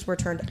futures were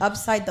turned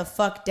upside the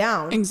fuck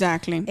down.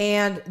 Exactly.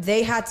 And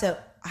they had to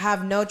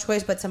have no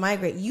choice but to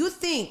migrate. You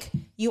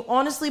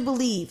honestly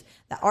believe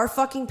that our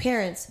fucking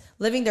parents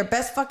living their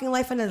best fucking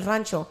life in El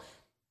Rancho,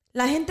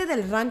 La gente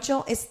del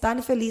rancho es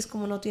tan feliz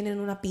como no tienen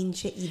una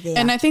pinche idea.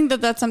 And I think that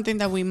that's something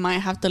that we might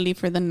have to leave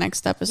for the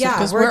next episode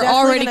because we're we're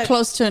already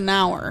close to an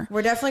hour.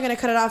 We're definitely going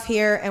to cut it off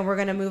here and we're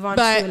going to move on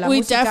to La But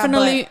we Música,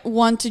 definitely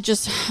want to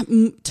just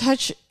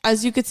touch,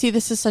 as you could see,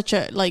 this is such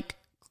a like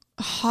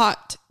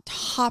hot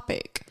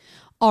topic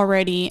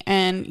already.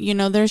 And, you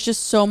know, there's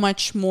just so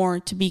much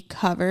more to be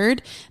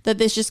covered that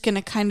this just going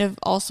to kind of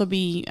also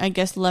be, I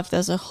guess, left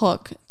as a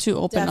hook to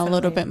open a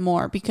little bit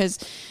more because...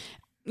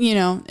 You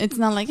know, it's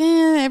not like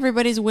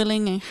everybody's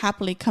willing and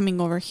happily coming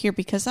over here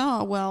because,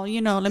 oh, well,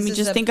 you know, let me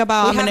just think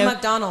about... We have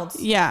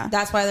McDonald's. Yeah.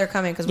 That's why they're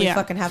coming, because we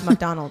fucking have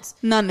McDonald's.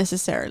 Not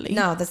necessarily.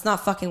 No, that's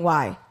not fucking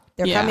why.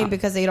 They're coming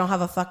because they don't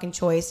have a fucking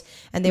choice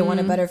and they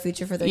want a better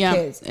future for their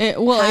kids.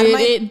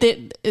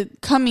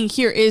 Coming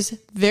here is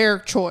their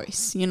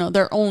choice, you know,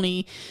 their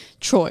only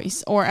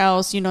choice. Or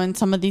else, you know, in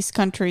some of these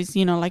countries,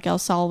 you know, like El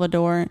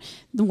Salvador,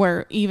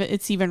 where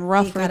it's even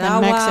rougher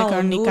than Mexico,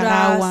 Honduras.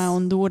 Nicaragua,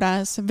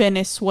 Honduras,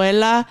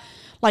 Venezuela.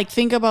 Like,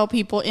 think about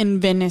people in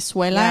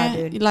Venezuela.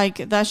 Yeah, dude.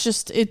 Like, that's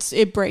just,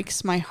 it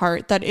breaks my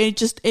heart that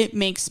it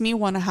makes me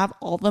want to have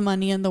all the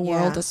money in the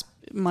world as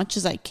much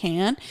as I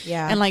can.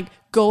 Yeah. And like,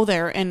 go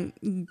there and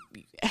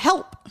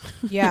help.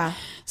 Yeah.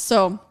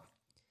 So,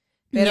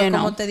 Pero you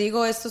como know. te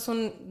digo, esto es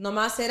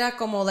nomás era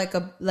como like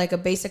a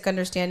basic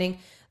understanding.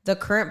 The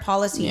current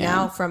policy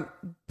now from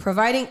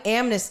providing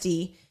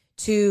amnesty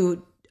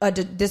to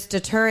this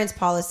deterrence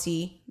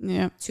policy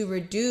to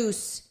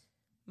reduce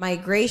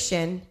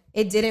migration,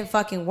 it didn't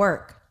fucking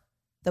work.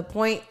 The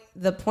point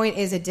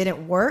is it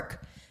didn't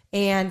work,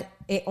 and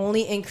it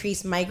only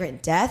increased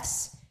migrant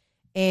deaths.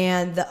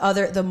 And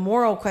the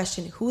moral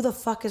question, who the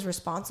fuck is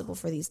responsible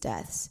for these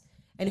deaths?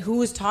 And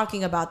who is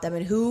talking about them?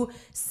 And who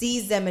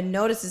sees them and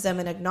notices them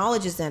and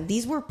acknowledges them?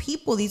 These were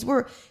people. These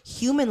were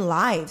human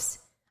lives.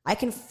 I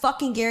can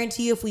fucking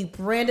guarantee you if we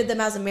branded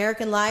them as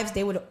American lives,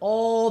 they would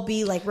all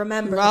be like,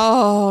 remember.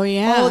 Oh,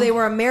 yeah. Oh, they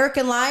were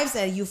American lives,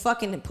 and you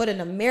fucking put an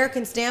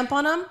American stamp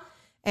on them,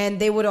 and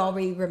they would all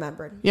be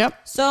remembered.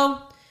 Yep. So,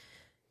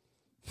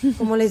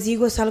 como les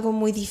digo, es algo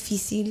muy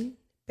difícil.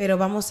 Pero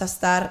vamos a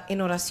estar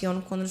en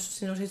oración con nuestro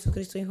Señor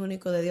Jesucristo, Hijo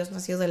único de Dios,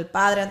 nacido del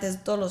Padre antes de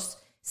todos los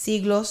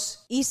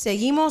siglos. Y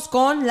seguimos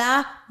con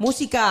la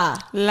música.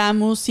 La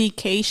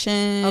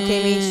musication. Ok,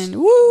 Mitch.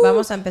 Woo.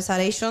 Vamos a empezar,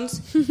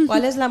 Asians.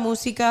 ¿Cuál es la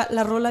música,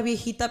 la rola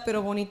viejita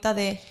pero bonita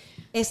de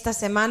esta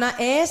semana?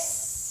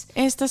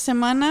 Esta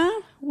semana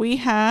we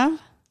have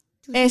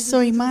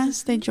Eso y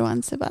Más de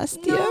Joan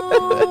Sebastián.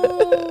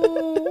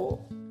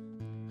 No.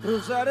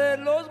 Cruzaré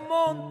los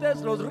montes,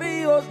 los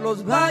ríos,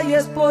 los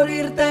valles por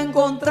irte a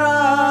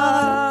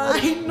encontrar.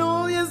 Ay,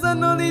 no, y esa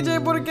no,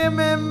 DJ, porque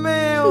me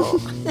meo.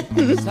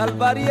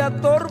 Salvaría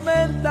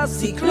tormentas,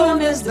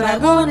 ciclones,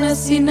 dragones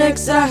sin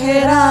exagerar.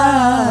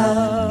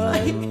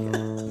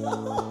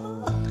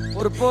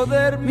 Por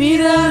poder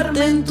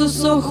mirarte en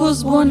tus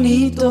ojos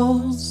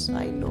bonitos.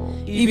 Ay, no.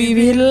 Y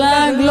vivir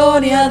la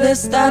gloria de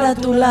estar a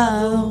tu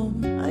lado.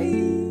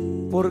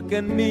 Ay, porque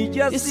en mí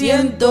ya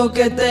siento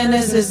que te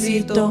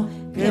necesito.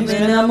 Que me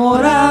he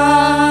enamorado.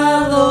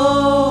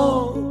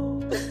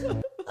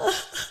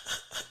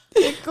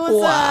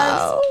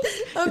 Wow.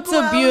 It's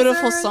a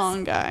beautiful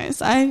song,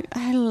 guys. I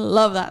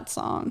love that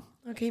song.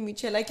 Ok,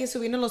 Michelle, hay que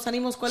subirnos los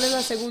ánimos. ¿Cuál es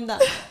la segunda?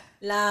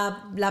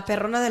 La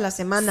perrona de la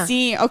semana.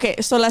 Sí, okay.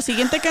 So la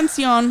siguiente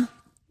canción,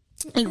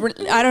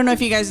 I don't know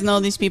if you guys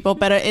know these people,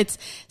 but it's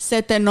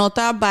Se Te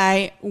Nota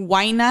by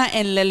Huayna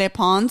and Lele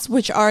Pons,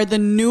 which are the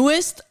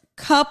newest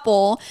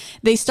couple.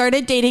 They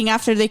started dating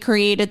after they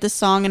created the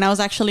song, and I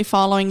was actually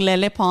following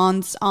Lele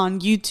Pons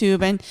on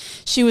YouTube, and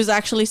she was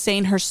actually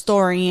saying her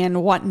story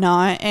and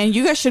whatnot, and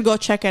you guys should go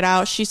check it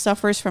out. She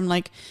suffers from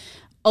like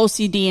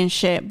OCD and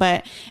shit,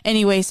 but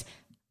anyways,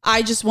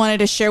 I just wanted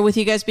to share with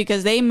you guys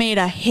because they made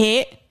a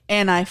hit,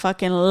 and I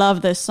fucking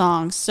love this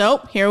song. So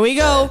here we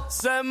go.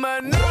 Se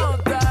me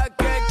nota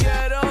que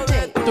quiero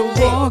de tu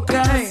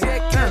boca.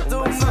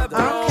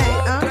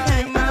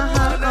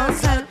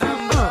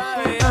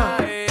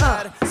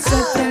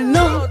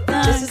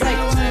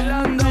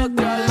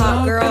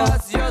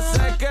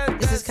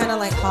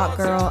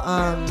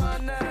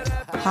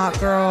 Hot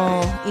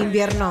girl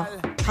invierno,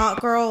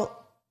 hot girl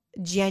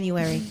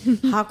January,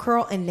 hot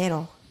girl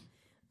enero.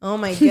 Oh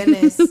my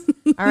goodness.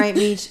 All right,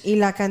 Mitch. Y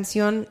la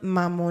canción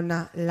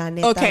mamona, la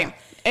neta. Okay,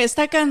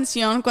 esta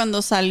canción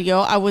cuando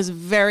salió, I was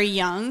very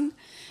young.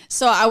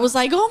 So I was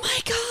like, oh my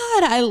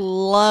God, I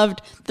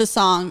loved the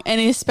song.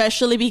 And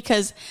especially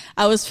because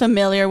I was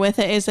familiar with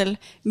it, is El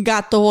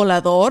Gato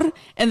Volador.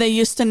 And they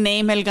used to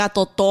name El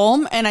Gato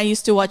Tom. And I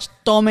used to watch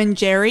Tom and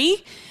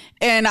Jerry.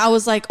 And I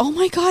was like, oh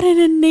my God, and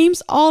it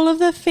names all of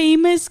the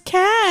famous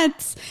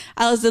cats.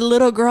 I was a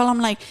little girl.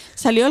 I'm like,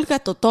 salió el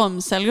gato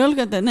Tom, salió el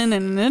gato,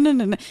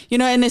 you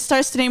know, and it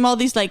starts to name all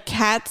these like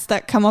cats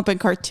that come up in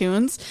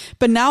cartoons.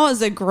 But now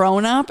as a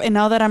grown up, and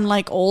now that I'm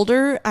like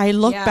older, I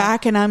look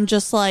back and I'm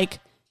just like,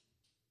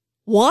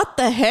 what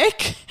the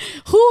heck?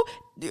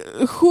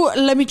 Who,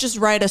 let me just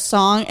write a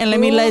song and let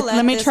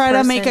me try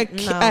to make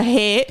a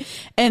hit,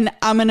 and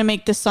I'm going to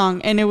make this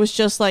song. And it was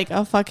just like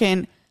a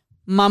fucking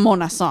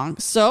Mamona song.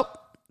 So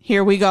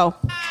Here we go.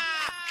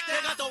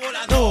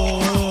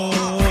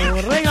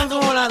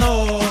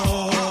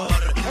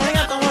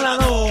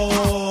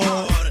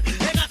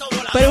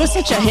 But it was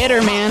such a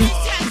hitter, man.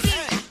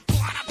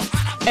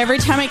 Every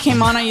time it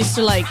came on, I used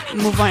to like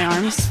move my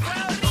arms.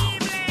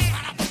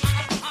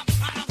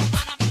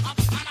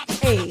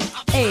 Hey,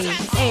 hey,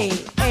 hey,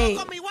 hey.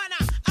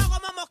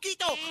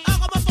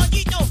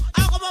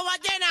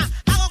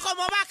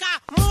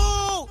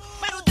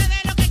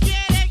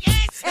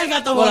 El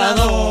gato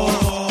volador.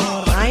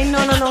 Ay,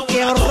 no,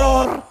 qué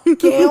horror,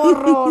 qué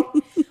horror.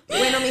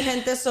 Bueno, mi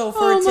gente, so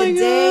for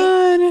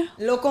today,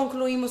 lo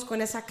concluimos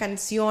con esa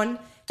canción,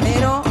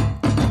 pero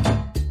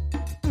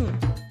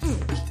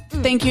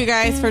thank you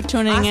guys for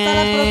tuning in. hasta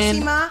la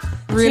próxima.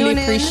 Really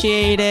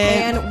appreciate it.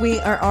 And we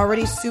are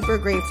already super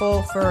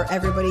grateful for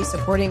everybody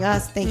supporting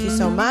us. Thank you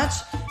so much.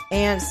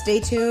 And stay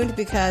tuned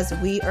because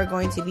we are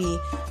going to be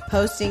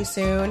posting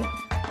soon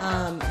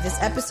this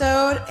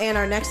episode and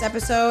our next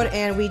episode.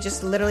 And we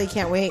just literally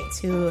can't wait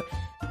to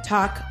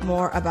talk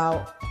more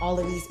about all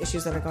of these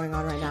issues that are going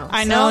on right now.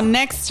 I know.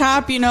 Next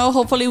top,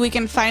 hopefully we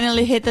can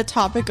finally hit the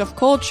topic of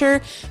culture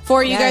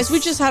for you guys.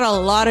 We just had a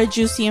lot of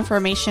juicy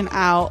information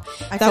out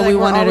that we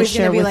wanted to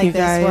share with you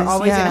guys. We're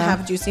always going to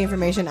have juicy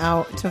information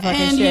out to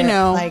fucking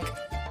share.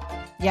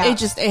 Yeah.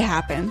 It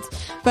happens.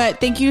 But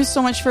thank you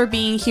so much for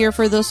being here.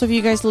 For those of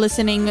you guys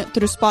listening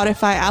through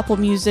Spotify, Apple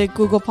Music,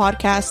 Google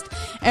Podcast,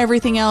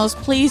 everything else,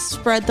 please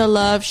spread the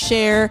love,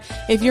 share.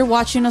 If you're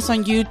watching us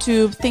on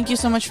YouTube, thank you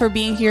so much for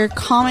being here.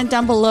 Comment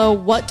down below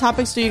what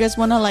topics do you guys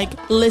want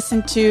to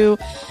listen to?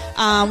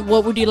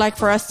 What would you like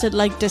for us to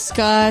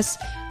discuss?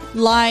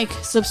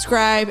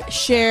 Subscribe,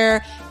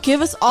 share.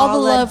 Give us all the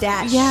love.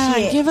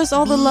 Give us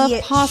all the love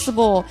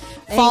possible.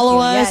 Follow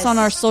us on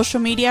our social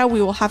media.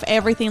 We will have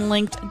everything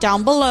linked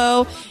down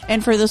below.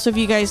 And for those of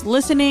you guys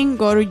listening,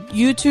 go to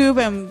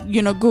YouTube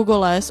and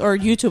Google us or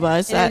YouTube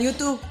us. En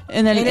YouTube.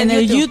 And then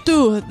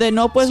YouTube, the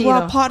No Pues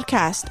Guau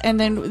podcast. And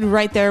then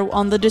right there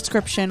on the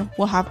description,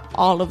 we'll have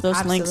all of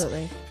those links.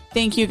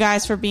 Thank you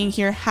guys for being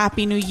here.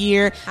 Happy New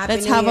Year.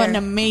 Let's have an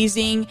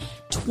amazing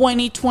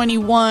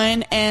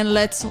 2021 and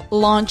let's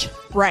launch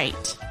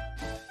right.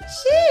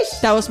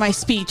 Sheesh. That was my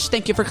speech.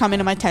 Thank you for coming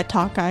to my TED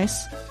Talk,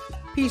 guys.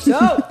 Peace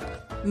out.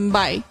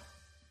 Bye.